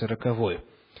 39 и 40.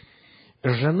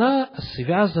 «Жена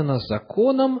связана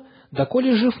законом,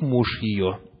 доколе жив муж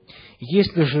ее.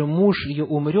 Если же муж ее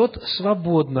умрет,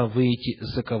 свободно выйти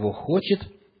за кого хочет,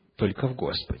 только в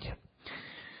Господе.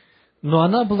 Но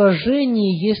она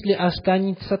блаженнее, если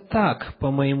останется так,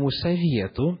 по моему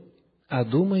совету, а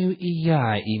думаю, и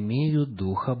я имею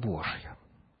Духа Божия».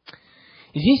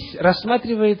 Здесь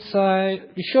рассматривается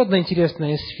еще одна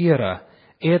интересная сфера.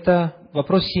 Это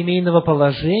вопрос семейного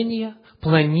положения,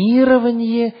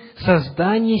 планирование,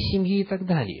 создание семьи и так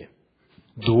далее.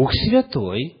 Дух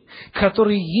Святой,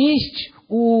 который есть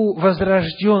у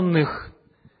возрожденных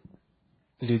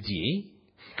людей,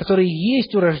 который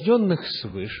есть у рожденных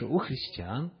свыше, у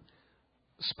христиан,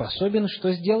 способен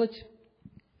что сделать?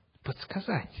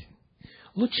 Подсказать.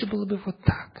 Лучше было бы вот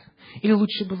так, или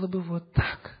лучше было бы вот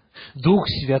так. Дух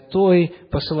Святой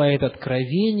посылает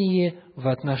откровение в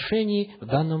отношении, в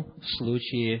данном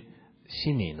случае,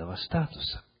 семейного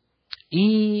статуса.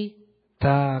 И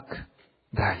так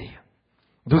далее.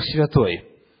 Дух Святой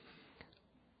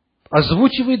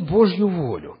озвучивает Божью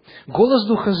волю. Голос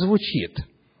Духа звучит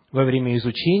во время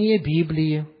изучения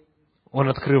Библии. Он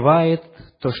открывает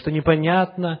то, что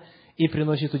непонятно, и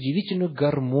приносит удивительную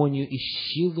гармонию и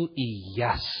силу и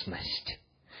ясность.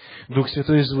 Дух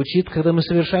Святой звучит, когда мы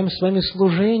совершаем с вами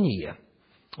служение.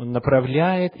 Он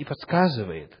направляет и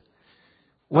подсказывает.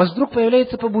 У вас вдруг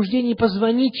появляется побуждение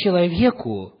позвонить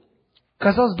человеку,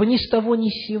 казалось бы, ни с того, ни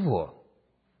с сего.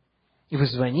 И вы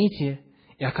звоните,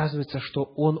 и оказывается, что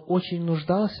он очень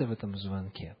нуждался в этом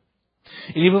звонке.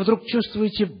 Или вы вдруг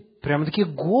чувствуете прямо-таки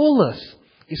голос,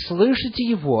 и слышите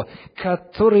его,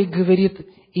 который говорит: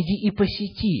 иди и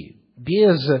посети,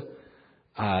 без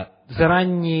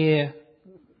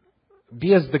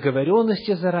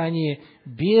договоренности заранее,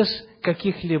 без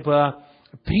каких-либо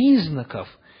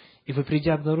признаков. И вы,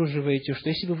 придя, обнаруживаете, что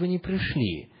если бы вы не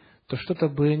пришли, то что-то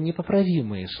бы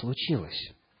непоправимое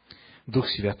случилось. Дух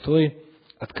Святой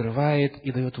открывает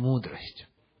и дает мудрость.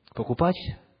 Покупать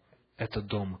этот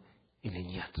дом или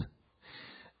нет?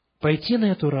 Пойти на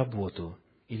эту работу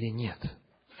или нет?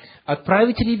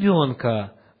 Отправить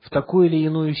ребенка в такую или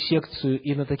иную секцию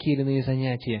и на такие или иные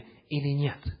занятия или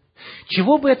нет?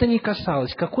 Чего бы это ни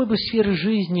касалось, какой бы сферы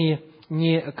жизни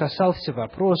ни касался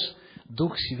вопрос,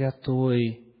 Дух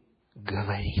Святой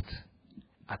говорит,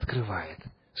 открывает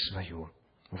свою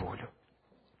волю.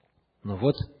 Ну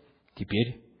вот,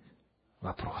 теперь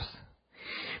вопрос.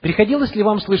 Приходилось ли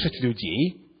вам слышать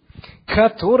людей,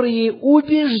 которые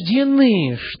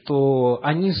убеждены, что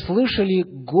они слышали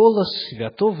голос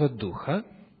Святого Духа,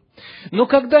 но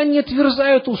когда они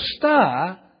отверзают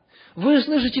уста, вы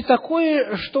слышите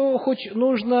такое, что хоть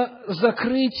нужно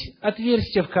закрыть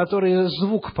отверстие, в которое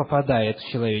звук попадает в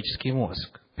человеческий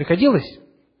мозг? Приходилось?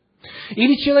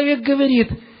 Или человек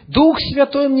говорит: Дух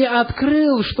Святой мне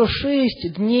открыл, что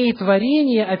 6 дней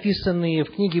творения, описанные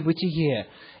в книге «Бытие»,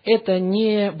 это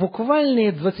не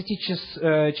буквальные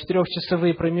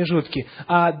 24-часовые промежутки,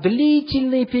 а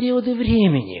длительные периоды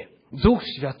времени. Дух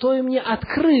Святой мне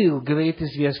открыл, говорит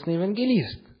известный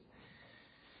евангелист.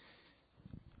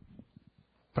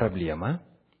 Проблема: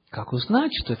 как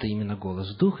узнать, что это именно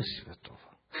голос Духа Святого?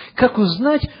 Как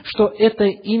узнать, что это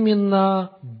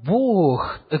именно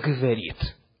Бог говорит?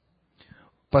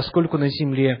 Поскольку на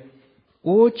земле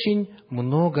очень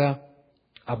много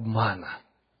обмана,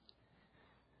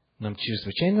 нам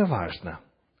чрезвычайно важно,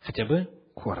 хотя бы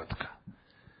коротко,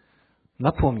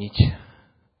 напомнить,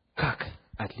 как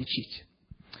отличить.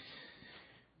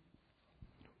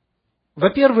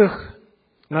 Во-первых,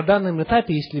 на данном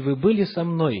этапе, если вы были со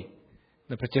мной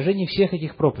на протяжении всех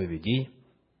этих проповедей,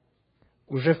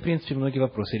 уже, в принципе, многие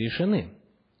вопросы решены.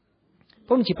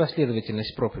 Помните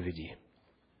последовательность проповедей?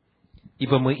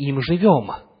 Ибо мы им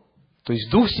живем. То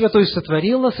есть Дух Святой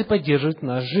сотворил нас и поддерживает в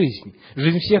нас жизнь.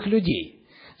 Жизнь всех людей.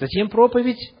 Затем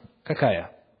проповедь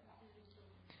какая?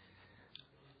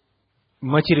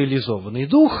 Материализованный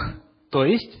Дух, то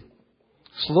есть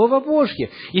Слово Божье.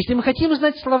 Если мы хотим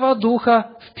знать слова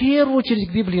Духа, в первую очередь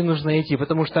к Библии нужно идти,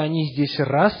 потому что они здесь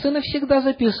раз и навсегда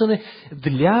записаны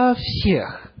для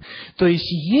всех. То есть,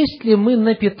 если мы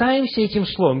напитаемся этим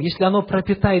Словом, если оно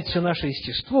пропитает все наше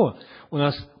естество, у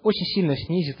нас очень сильно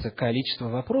снизится количество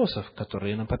вопросов,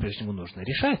 которые нам по-прежнему нужно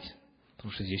решать,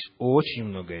 потому что здесь очень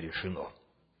многое решено.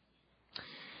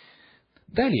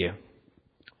 Далее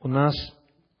у нас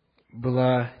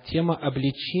была тема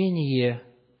обличения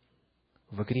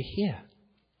во грехе.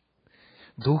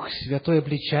 Дух Святой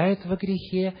обличает во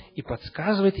грехе и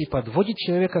подсказывает, и подводит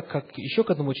человека еще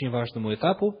к одному очень важному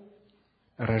этапу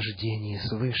 – рождение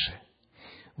свыше.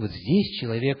 Вот здесь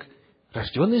человек,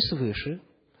 рожденный свыше,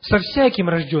 со всяким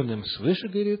рожденным свыше,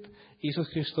 говорит Иисус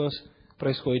Христос,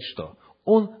 происходит что?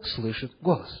 Он слышит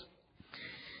голос.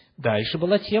 Дальше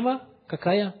была тема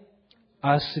какая?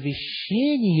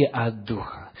 Освящение от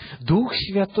Духа. Дух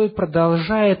Святой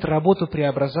продолжает работу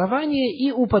преобразования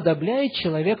и уподобляет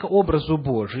человека образу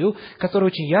Божию, который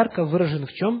очень ярко выражен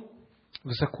в чем?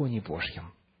 В законе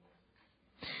Божьем.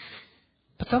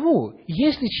 Потому,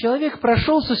 если человек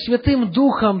прошел со Святым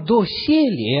Духом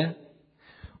доселе,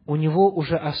 у него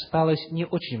уже осталось не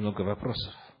очень много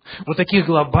вопросов. Вот таких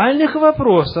глобальных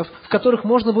вопросов, в которых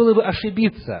можно было бы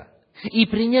ошибиться и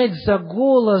принять за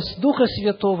голос Духа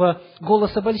Святого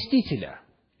голос обольстителя.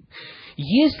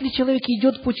 Если человек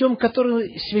идет путем,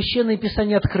 который Священное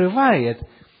Писание открывает,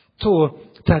 то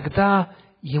тогда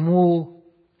ему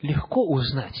легко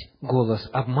узнать голос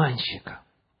обманщика.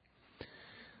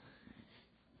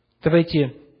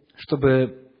 Давайте,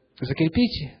 чтобы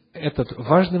закрепить этот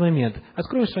важный момент,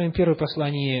 откроем с вами первое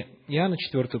послание Иоанна,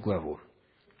 4 главу.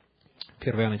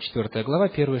 1 Иоанна, 4 глава,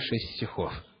 первые 6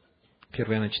 стихов.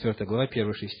 1 Иоанна, 4 глава,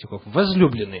 первые 6 стихов.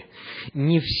 «Возлюбленные,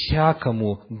 не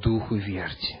всякому духу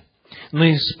верьте, но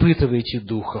испытывайте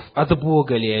духов, от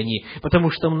Бога ли они, потому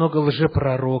что много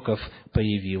лжепророков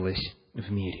появилось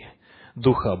в мире.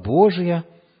 Духа Божия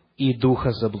и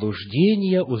духа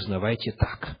заблуждения узнавайте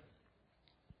так».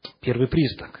 Первый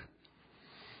признак.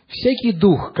 Всякий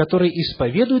дух, который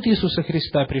исповедует Иисуса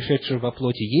Христа, пришедшего во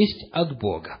плоти, есть от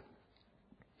Бога.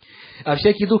 А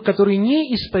всякий дух, который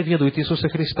не исповедует Иисуса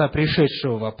Христа,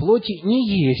 пришедшего во плоти, не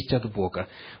есть от Бога.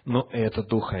 Но это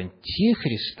дух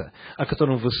Антихриста, о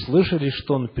котором вы слышали,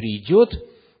 что он придет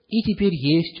и теперь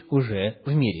есть уже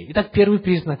в мире. Итак, первый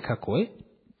признак какой?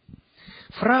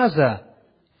 Фраза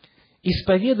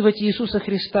 «исповедовать Иисуса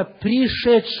Христа,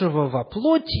 пришедшего во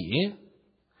плоти»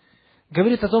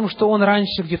 говорит о том, что он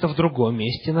раньше где-то в другом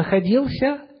месте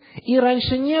находился и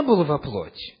раньше не был во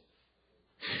плоти.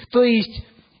 То есть,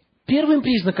 первым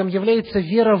признаком является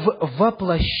вера в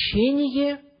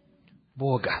воплощение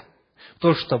Бога.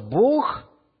 То, что Бог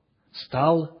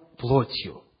стал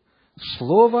плотью.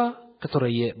 Слово,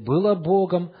 которое было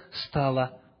Богом,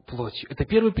 стало плотью. Это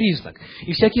первый признак.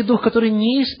 И всякий дух, который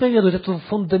не исповедует эту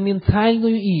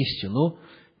фундаментальную истину,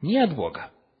 не от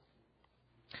Бога.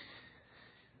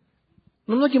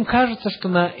 Но многим кажется, что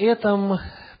на этом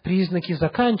признаки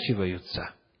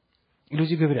заканчиваются.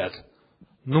 Люди говорят: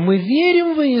 но мы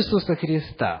верим в Иисуса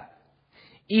Христа,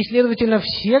 и, следовательно,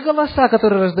 все голоса,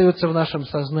 которые раздаются в нашем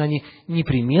сознании,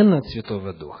 непременно от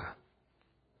Святого Духа.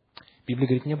 Библия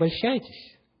говорит: не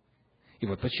обольщайтесь. И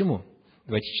вот почему.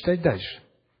 Давайте читать дальше.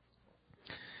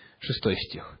 6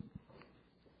 стих.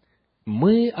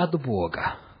 «Мы от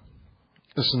Бога,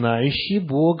 знающий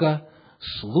Бога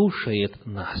слушает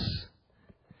нас.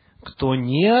 Кто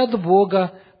не от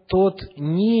Бога, тот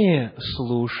не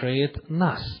слушает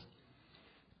нас.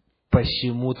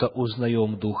 Посему-то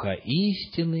узнаем духа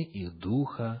истины и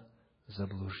духа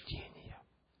заблуждения».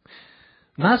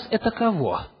 Нас это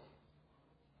кого?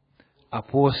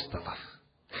 Апостолов.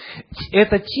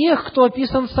 Это тех, кто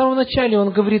описан в самом начале.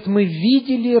 Он говорит: мы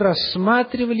видели,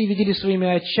 рассматривали, видели своими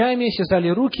очами, осязали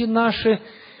руки наши,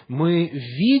 мы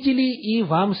видели и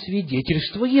вам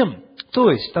свидетельствуем. То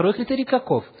есть, второй критерий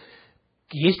каков?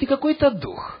 Есть ли какой-то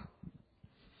дух?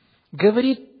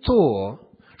 Говорит то,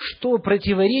 что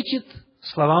противоречит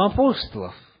словам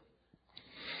апостолов.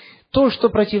 То, что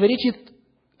противоречит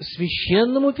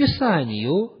Священному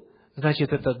Писанию,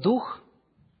 значит, это дух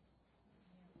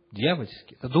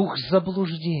дьявольский, это дух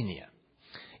заблуждения.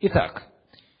 Итак,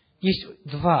 есть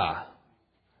два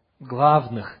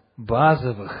главных,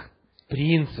 базовых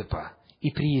принципа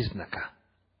и признака.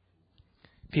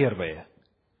 Первое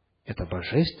 – это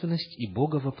божественность и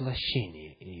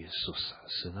боговоплощение Иисуса,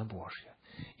 Сына Божия.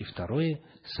 И второе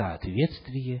 –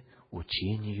 соответствие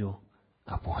учению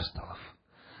апостолов.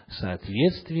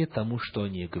 Соответствие тому, что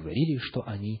они говорили, что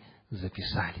они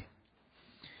записали.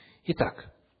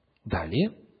 Итак,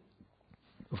 далее,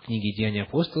 в книге «Деяния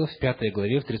апостолов», в 5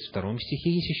 главе, в 32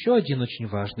 стихе, есть еще один очень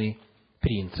важный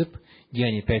принцип.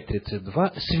 Деяния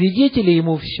 5:32. «Свидетели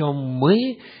ему всем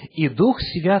мы и Дух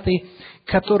Святый,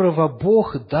 которого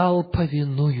Бог дал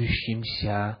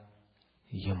повинующимся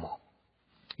ему».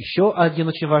 Еще один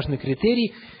очень важный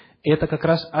критерий – это как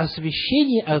раз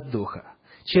освящение от Духа.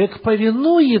 Человек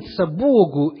повинуется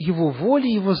Богу, Его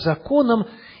воле, Его законам,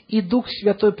 и Дух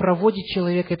Святой проводит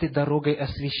человека этой дорогой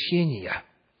освящения.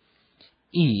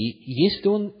 И если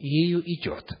он ею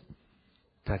идет,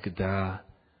 тогда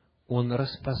он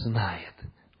распознает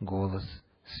голос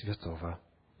Святого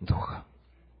Духа.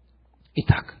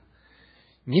 Итак,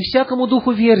 не всякому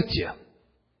духу верьте.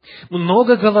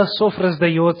 Много голосов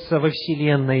раздается во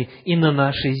вселенной и на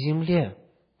нашей земле.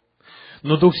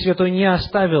 Но Дух Святой не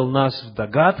оставил нас в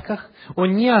догадках,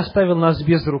 Он не оставил нас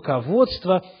без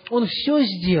руководства, Он все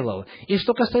сделал. И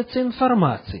что касается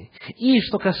информации, и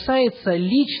что касается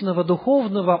личного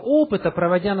духовного опыта,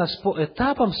 проводя нас по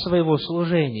этапам своего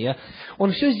служения,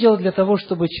 Он все сделал для того,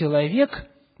 чтобы человек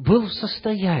был в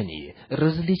состоянии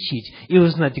различить и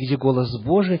узнать, где голос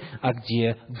Божий, а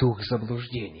где дух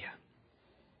заблуждения.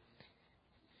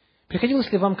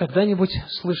 Приходилось ли вам когда-нибудь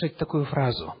слышать такую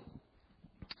фразу?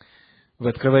 Вы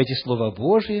открываете Слово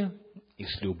Божие и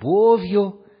с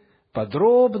любовью,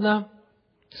 подробно,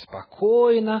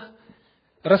 спокойно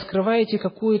раскрываете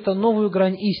какую-то новую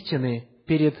грань истины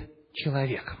перед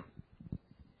человеком.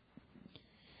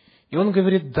 И он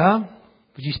говорит: да,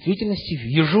 в действительности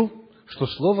вижу, что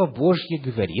Слово Божье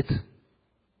говорит.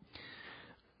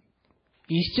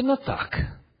 Истинно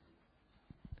так.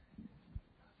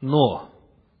 Но,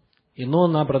 и но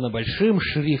набрано большим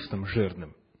шрифтом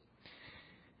жирным,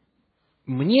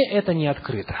 мне это не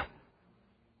открыто.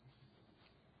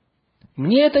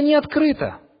 Мне это не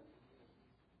открыто.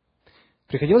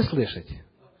 Приходилось слышать?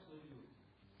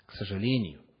 К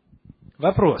сожалению.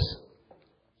 Вопрос.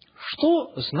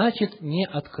 Что значит «не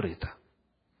открыто»?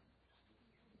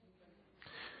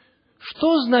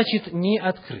 Что значит «не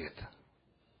открыто»?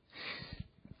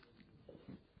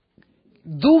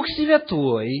 Дух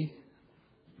Святой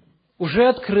уже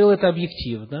открыл это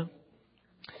объективно.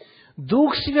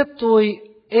 Дух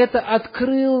Святой это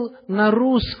открыл на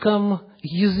русском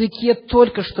языке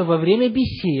только что во время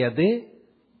беседы.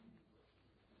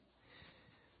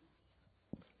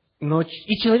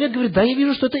 И человек говорит: да, я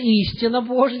вижу, что это истина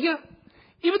Божья.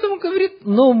 И потом он говорит: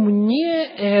 но мне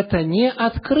это не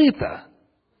открыто.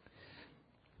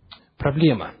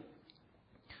 Проблема.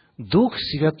 Дух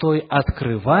Святой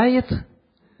открывает,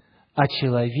 а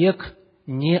человек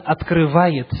не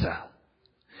открывается.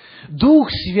 Дух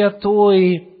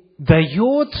Святой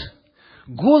дает,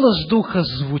 голос Духа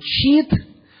звучит,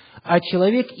 а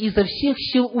человек изо всех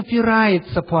сил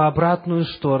упирается по обратную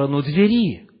сторону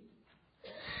двери.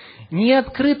 Не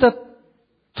открыто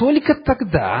только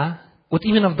тогда, вот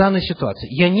именно в данной ситуации.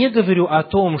 Я не говорю о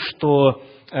том, что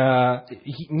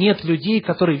нет людей,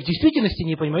 которые в действительности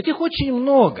не понимают. Их очень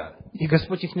много, и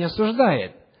Господь их не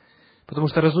осуждает. Потому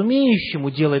что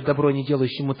разумеющему делать добро, не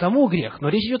делающему тому грех. Но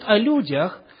речь идет о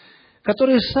людях,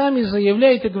 которые сами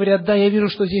заявляют и говорят: да, я вижу,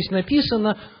 что здесь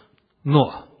написано,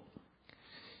 но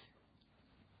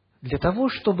для того,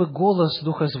 чтобы голос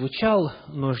Духа звучал,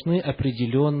 нужны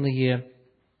определенные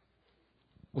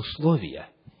условия.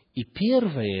 И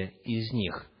первое из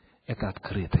них – это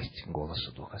открытость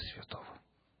голоса Духа Святого.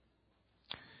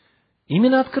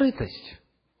 Именно открытость.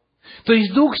 То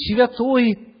есть Дух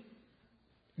Святой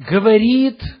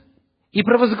говорит и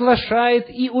провозглашает,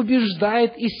 и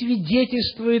убеждает, и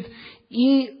свидетельствует,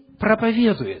 и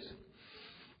проповедует.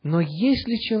 Но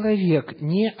если человек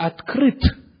не открыт,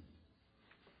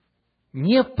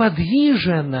 не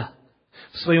подвижен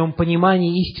в своем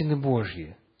понимании истины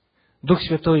Божьей, Дух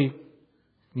Святой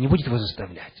не будет его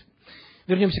заставлять.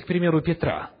 Вернемся к примеру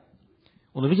Петра.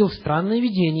 Он увидел странное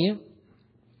видение,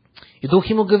 и Дух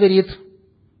ему говорит: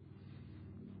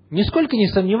 нисколько не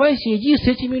сомневайся, иди с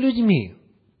этими людьми.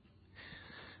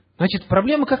 Значит,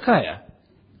 проблема какая?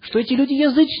 Что эти люди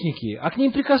язычники, а к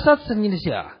ним прикасаться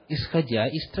нельзя, исходя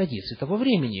из традиций того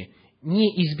времени.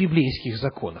 Не из библейских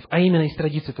законов, а именно из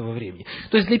традиций того времени.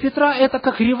 То есть для Петра это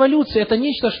как революция, это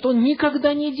нечто, что он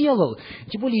никогда не делал.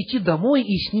 Тем более идти домой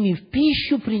и с ними в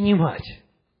пищу принимать.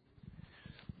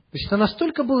 То есть это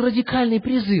настолько был радикальный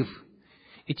призыв.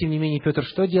 И тем не менее Петр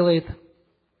что делает?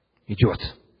 Идет.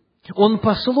 Он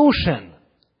послушен.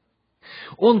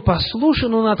 Он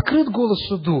послушен, он открыт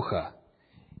голосу Духа.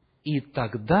 И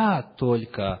тогда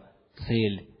только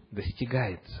цель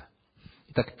достигается.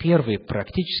 Итак, первый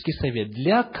практический совет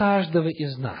для каждого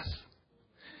из нас.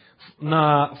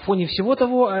 На фоне всего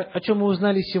того, о чем мы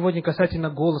узнали сегодня касательно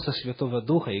голоса Святого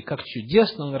Духа, и как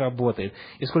чудесно он работает,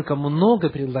 и сколько много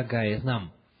предлагает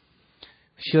нам,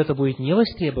 все это будет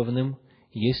невостребованным,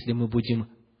 если мы будем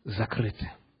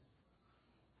закрыты.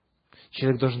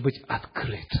 Человек должен быть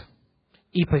открыт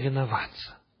и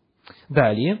повиноваться.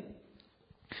 Далее,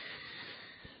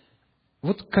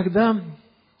 вот когда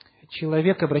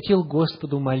человек обратил к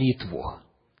Господу молитву,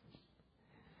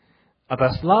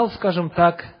 отослал, скажем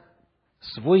так,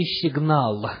 свой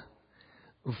сигнал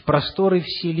в просторы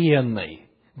вселенной,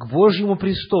 к Божьему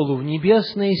престолу, в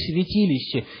небесное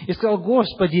святилище, и сказал: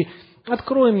 Господи,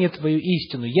 открой мне Твою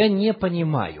истину, я не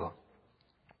понимаю.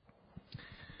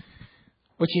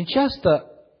 Очень часто,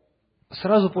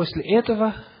 сразу после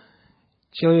этого,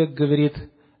 человек говорит: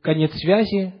 конец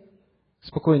связи,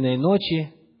 спокойной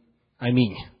ночи,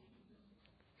 аминь.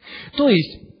 То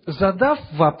есть, задав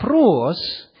вопрос,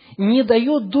 не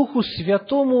дает Духу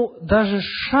Святому даже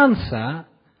шанса,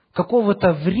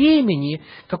 какого-то времени,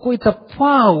 какой-то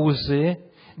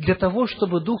паузы для того,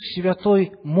 чтобы Дух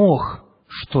Святой мог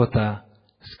что-то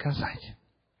сказать.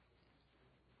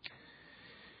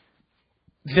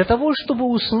 Для того, чтобы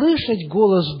услышать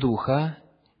голос Духа,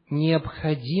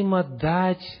 необходимо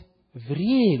дать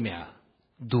время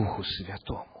Духу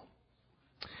Святому.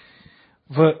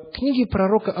 В книге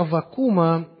пророка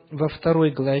Аввакума, во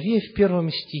 2 главе, в 1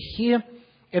 стихе,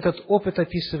 этот опыт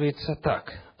описывается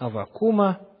так.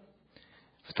 Аввакума,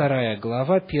 2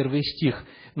 глава, 1 стих.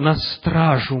 «На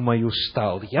стражу мою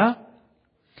стал я,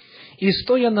 и,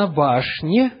 стоя на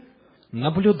башне,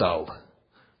 наблюдал,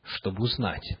 чтобы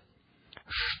узнать,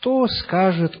 что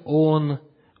скажет он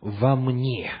во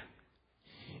мне,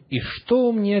 и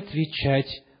что мне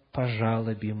отвечать по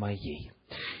жалобе моей».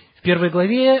 В 1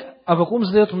 главе Аввакум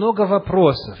задает много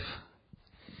вопросов,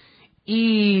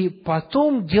 и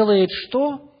потом делает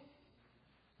что?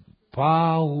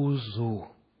 Паузу.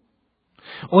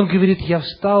 Он говорит: я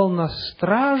встал на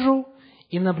стражу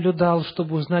и наблюдал,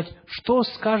 чтобы узнать, что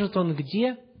скажет он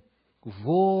где?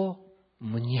 Во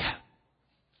мне.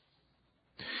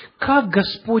 Как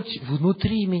Господь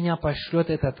внутри меня пошлет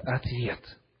этот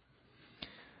ответ?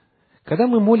 Когда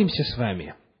мы молимся с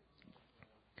вами,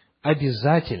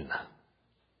 обязательно,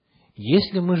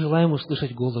 если мы желаем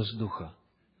услышать голос Духа,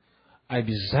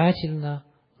 обязательно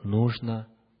нужно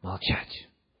молчать.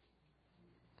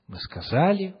 Мы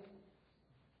сказали,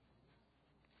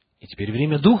 и теперь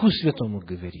время Духу Святому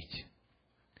говорить,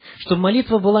 чтобы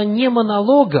молитва была не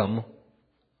монологом,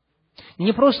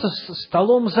 не просто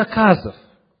столом заказов.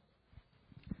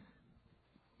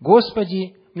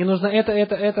 Господи, мне нужно это, и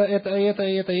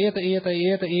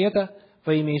это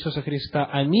во имя Иисуса Христа.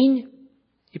 Аминь.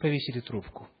 И повесили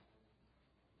трубку.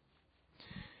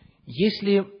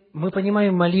 Если мы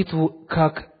понимаем молитву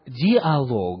как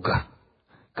диалог,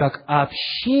 как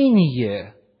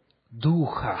общение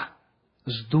Духа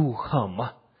с Духом,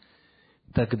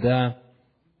 тогда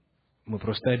мы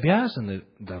просто обязаны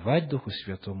давать Духу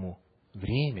Святому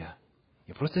время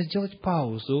и просто сделать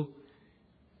паузу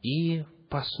и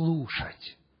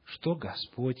послушать, что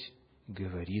Господь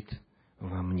говорит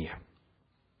во мне.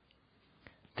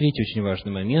 Третий очень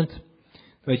важный момент.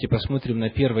 Давайте посмотрим на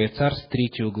 1 Царств,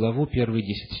 3 главу, первые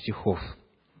 10 стихов.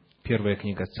 1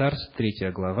 книга Царств,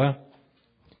 3 глава,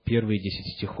 первые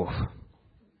 10 стихов.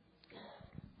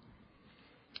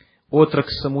 «Отрок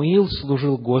Самуил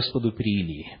служил Господу при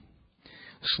Илии.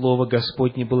 Слово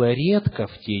Господне было редко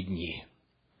в те дни,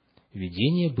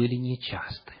 видения были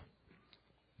нечасты.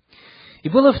 И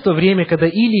было в то время, когда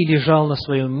Илий лежал на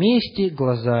своем месте,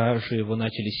 глаза же его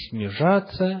начали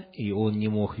смежаться, и он не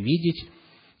мог видеть,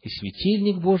 и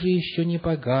светильник Божий еще не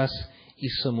погас, и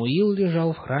Самуил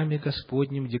лежал в храме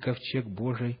Господнем, где ковчег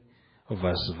Божий.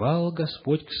 Воззвал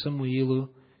Господь к Самуилу,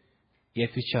 и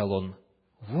отвечал он: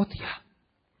 вот я.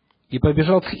 И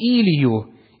побежал к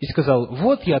Илию, и сказал: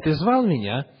 вот я, ты звал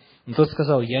меня? Но тот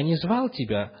сказал: я не звал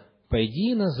тебя,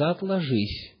 пойди назад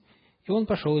ложись. И он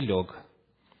пошел и лег.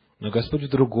 Но Господь в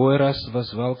другой раз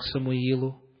воззвал к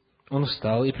Самуилу. Он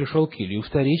встал и пришел к Илию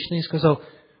вторично и сказал: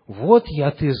 вот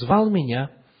я, ты звал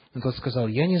меня? Но тот сказал: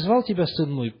 я не звал тебя,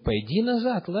 сын мой, пойди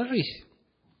назад, ложись.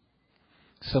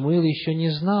 Самуил еще не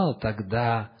знал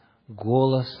тогда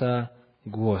голоса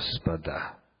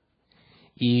Господа,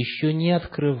 и еще не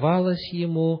открывалось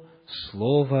ему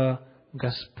слово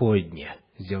Господне.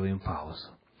 Сделаем паузу.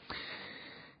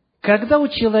 Когда у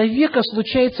человека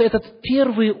случается этот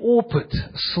первый опыт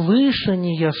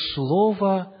слышания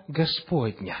слова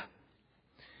Господня,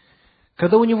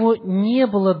 когда у него не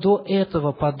было до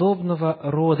этого подобного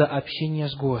рода общения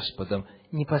с Господом,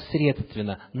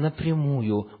 непосредственно,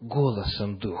 напрямую,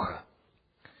 голосом Духа,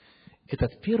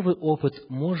 этот первый опыт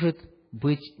может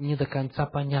быть не до конца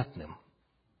понятным.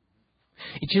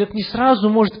 И человек не сразу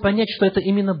может понять, что это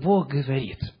именно Бог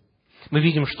говорит. Мы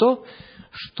видим что?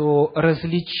 Что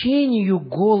развлечению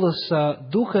голоса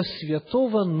Духа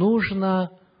Святого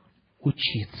нужно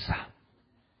учиться.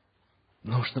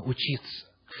 Нужно учиться.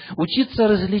 Учиться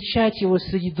различать его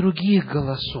среди других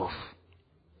голосов.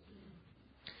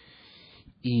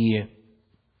 И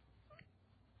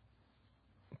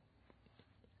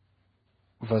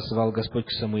воззвал Господь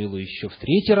к Самуилу еще в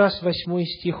 3 раз, 8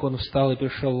 стих. Он встал и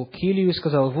пришел к Илию и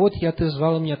сказал: вот я, ты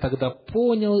звал меня. Тогда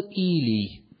понял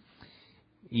Илий.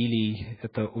 Илий –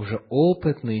 это уже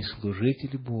опытный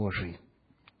служитель Божий.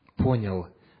 Понял,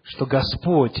 что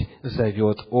Господь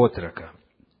зовет отрока.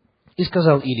 И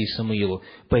сказал Илий Самуилу: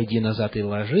 пойди назад и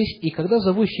ложись, и когда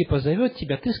зовущий позовет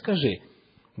тебя, ты скажи: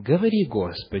 говори,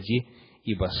 Господи,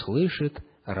 ибо слышит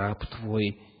раб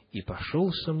твой. И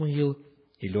пошел Самуил,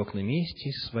 и лег на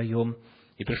месте своем.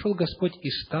 И пришел Господь, и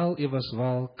стал, и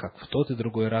воззвал, как в тот и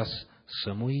другой раз: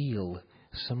 Самуил,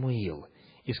 Самуил.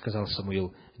 И сказал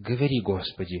Самуил: говори,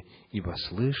 Господи, ибо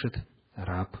слышит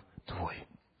раб твой.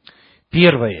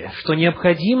 Первое, что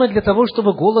необходимо для того,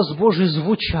 чтобы голос Божий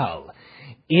звучал,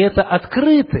 и это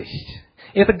открытость,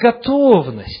 это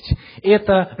готовность,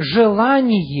 это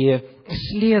желание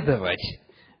следовать,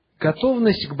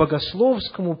 готовность к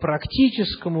богословскому,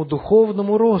 практическому,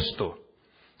 духовному росту.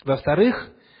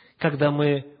 Во-вторых, когда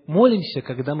мы молимся,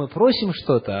 когда мы просим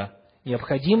что-то,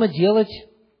 необходимо делать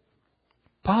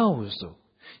паузу,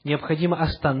 необходимо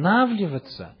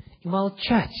останавливаться и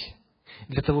молчать,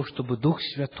 для того, чтобы Дух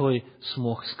Святой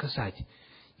смог сказать.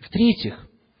 В-третьих,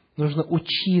 нужно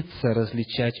учиться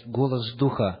различать голос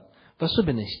Духа, в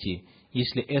особенности,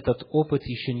 если этот опыт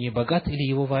еще не богат или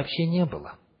его вообще не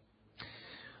было.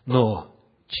 Но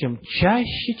чем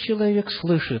чаще человек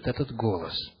слышит этот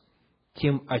голос,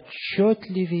 тем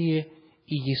отчетливее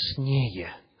и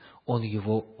яснее он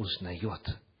его узнает.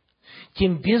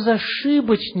 Тем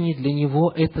безошибочнее для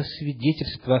него это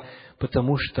свидетельство,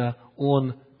 потому что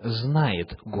он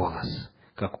знает голос,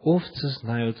 как овцы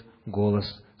знают голос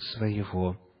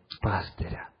своего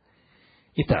пастыря.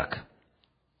 Итак,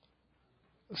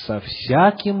 со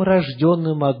всяким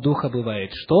рожденным от Духа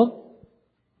бывает что?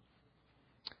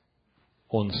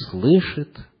 Он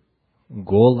слышит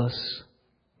голос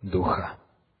Духа.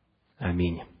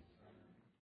 Аминь.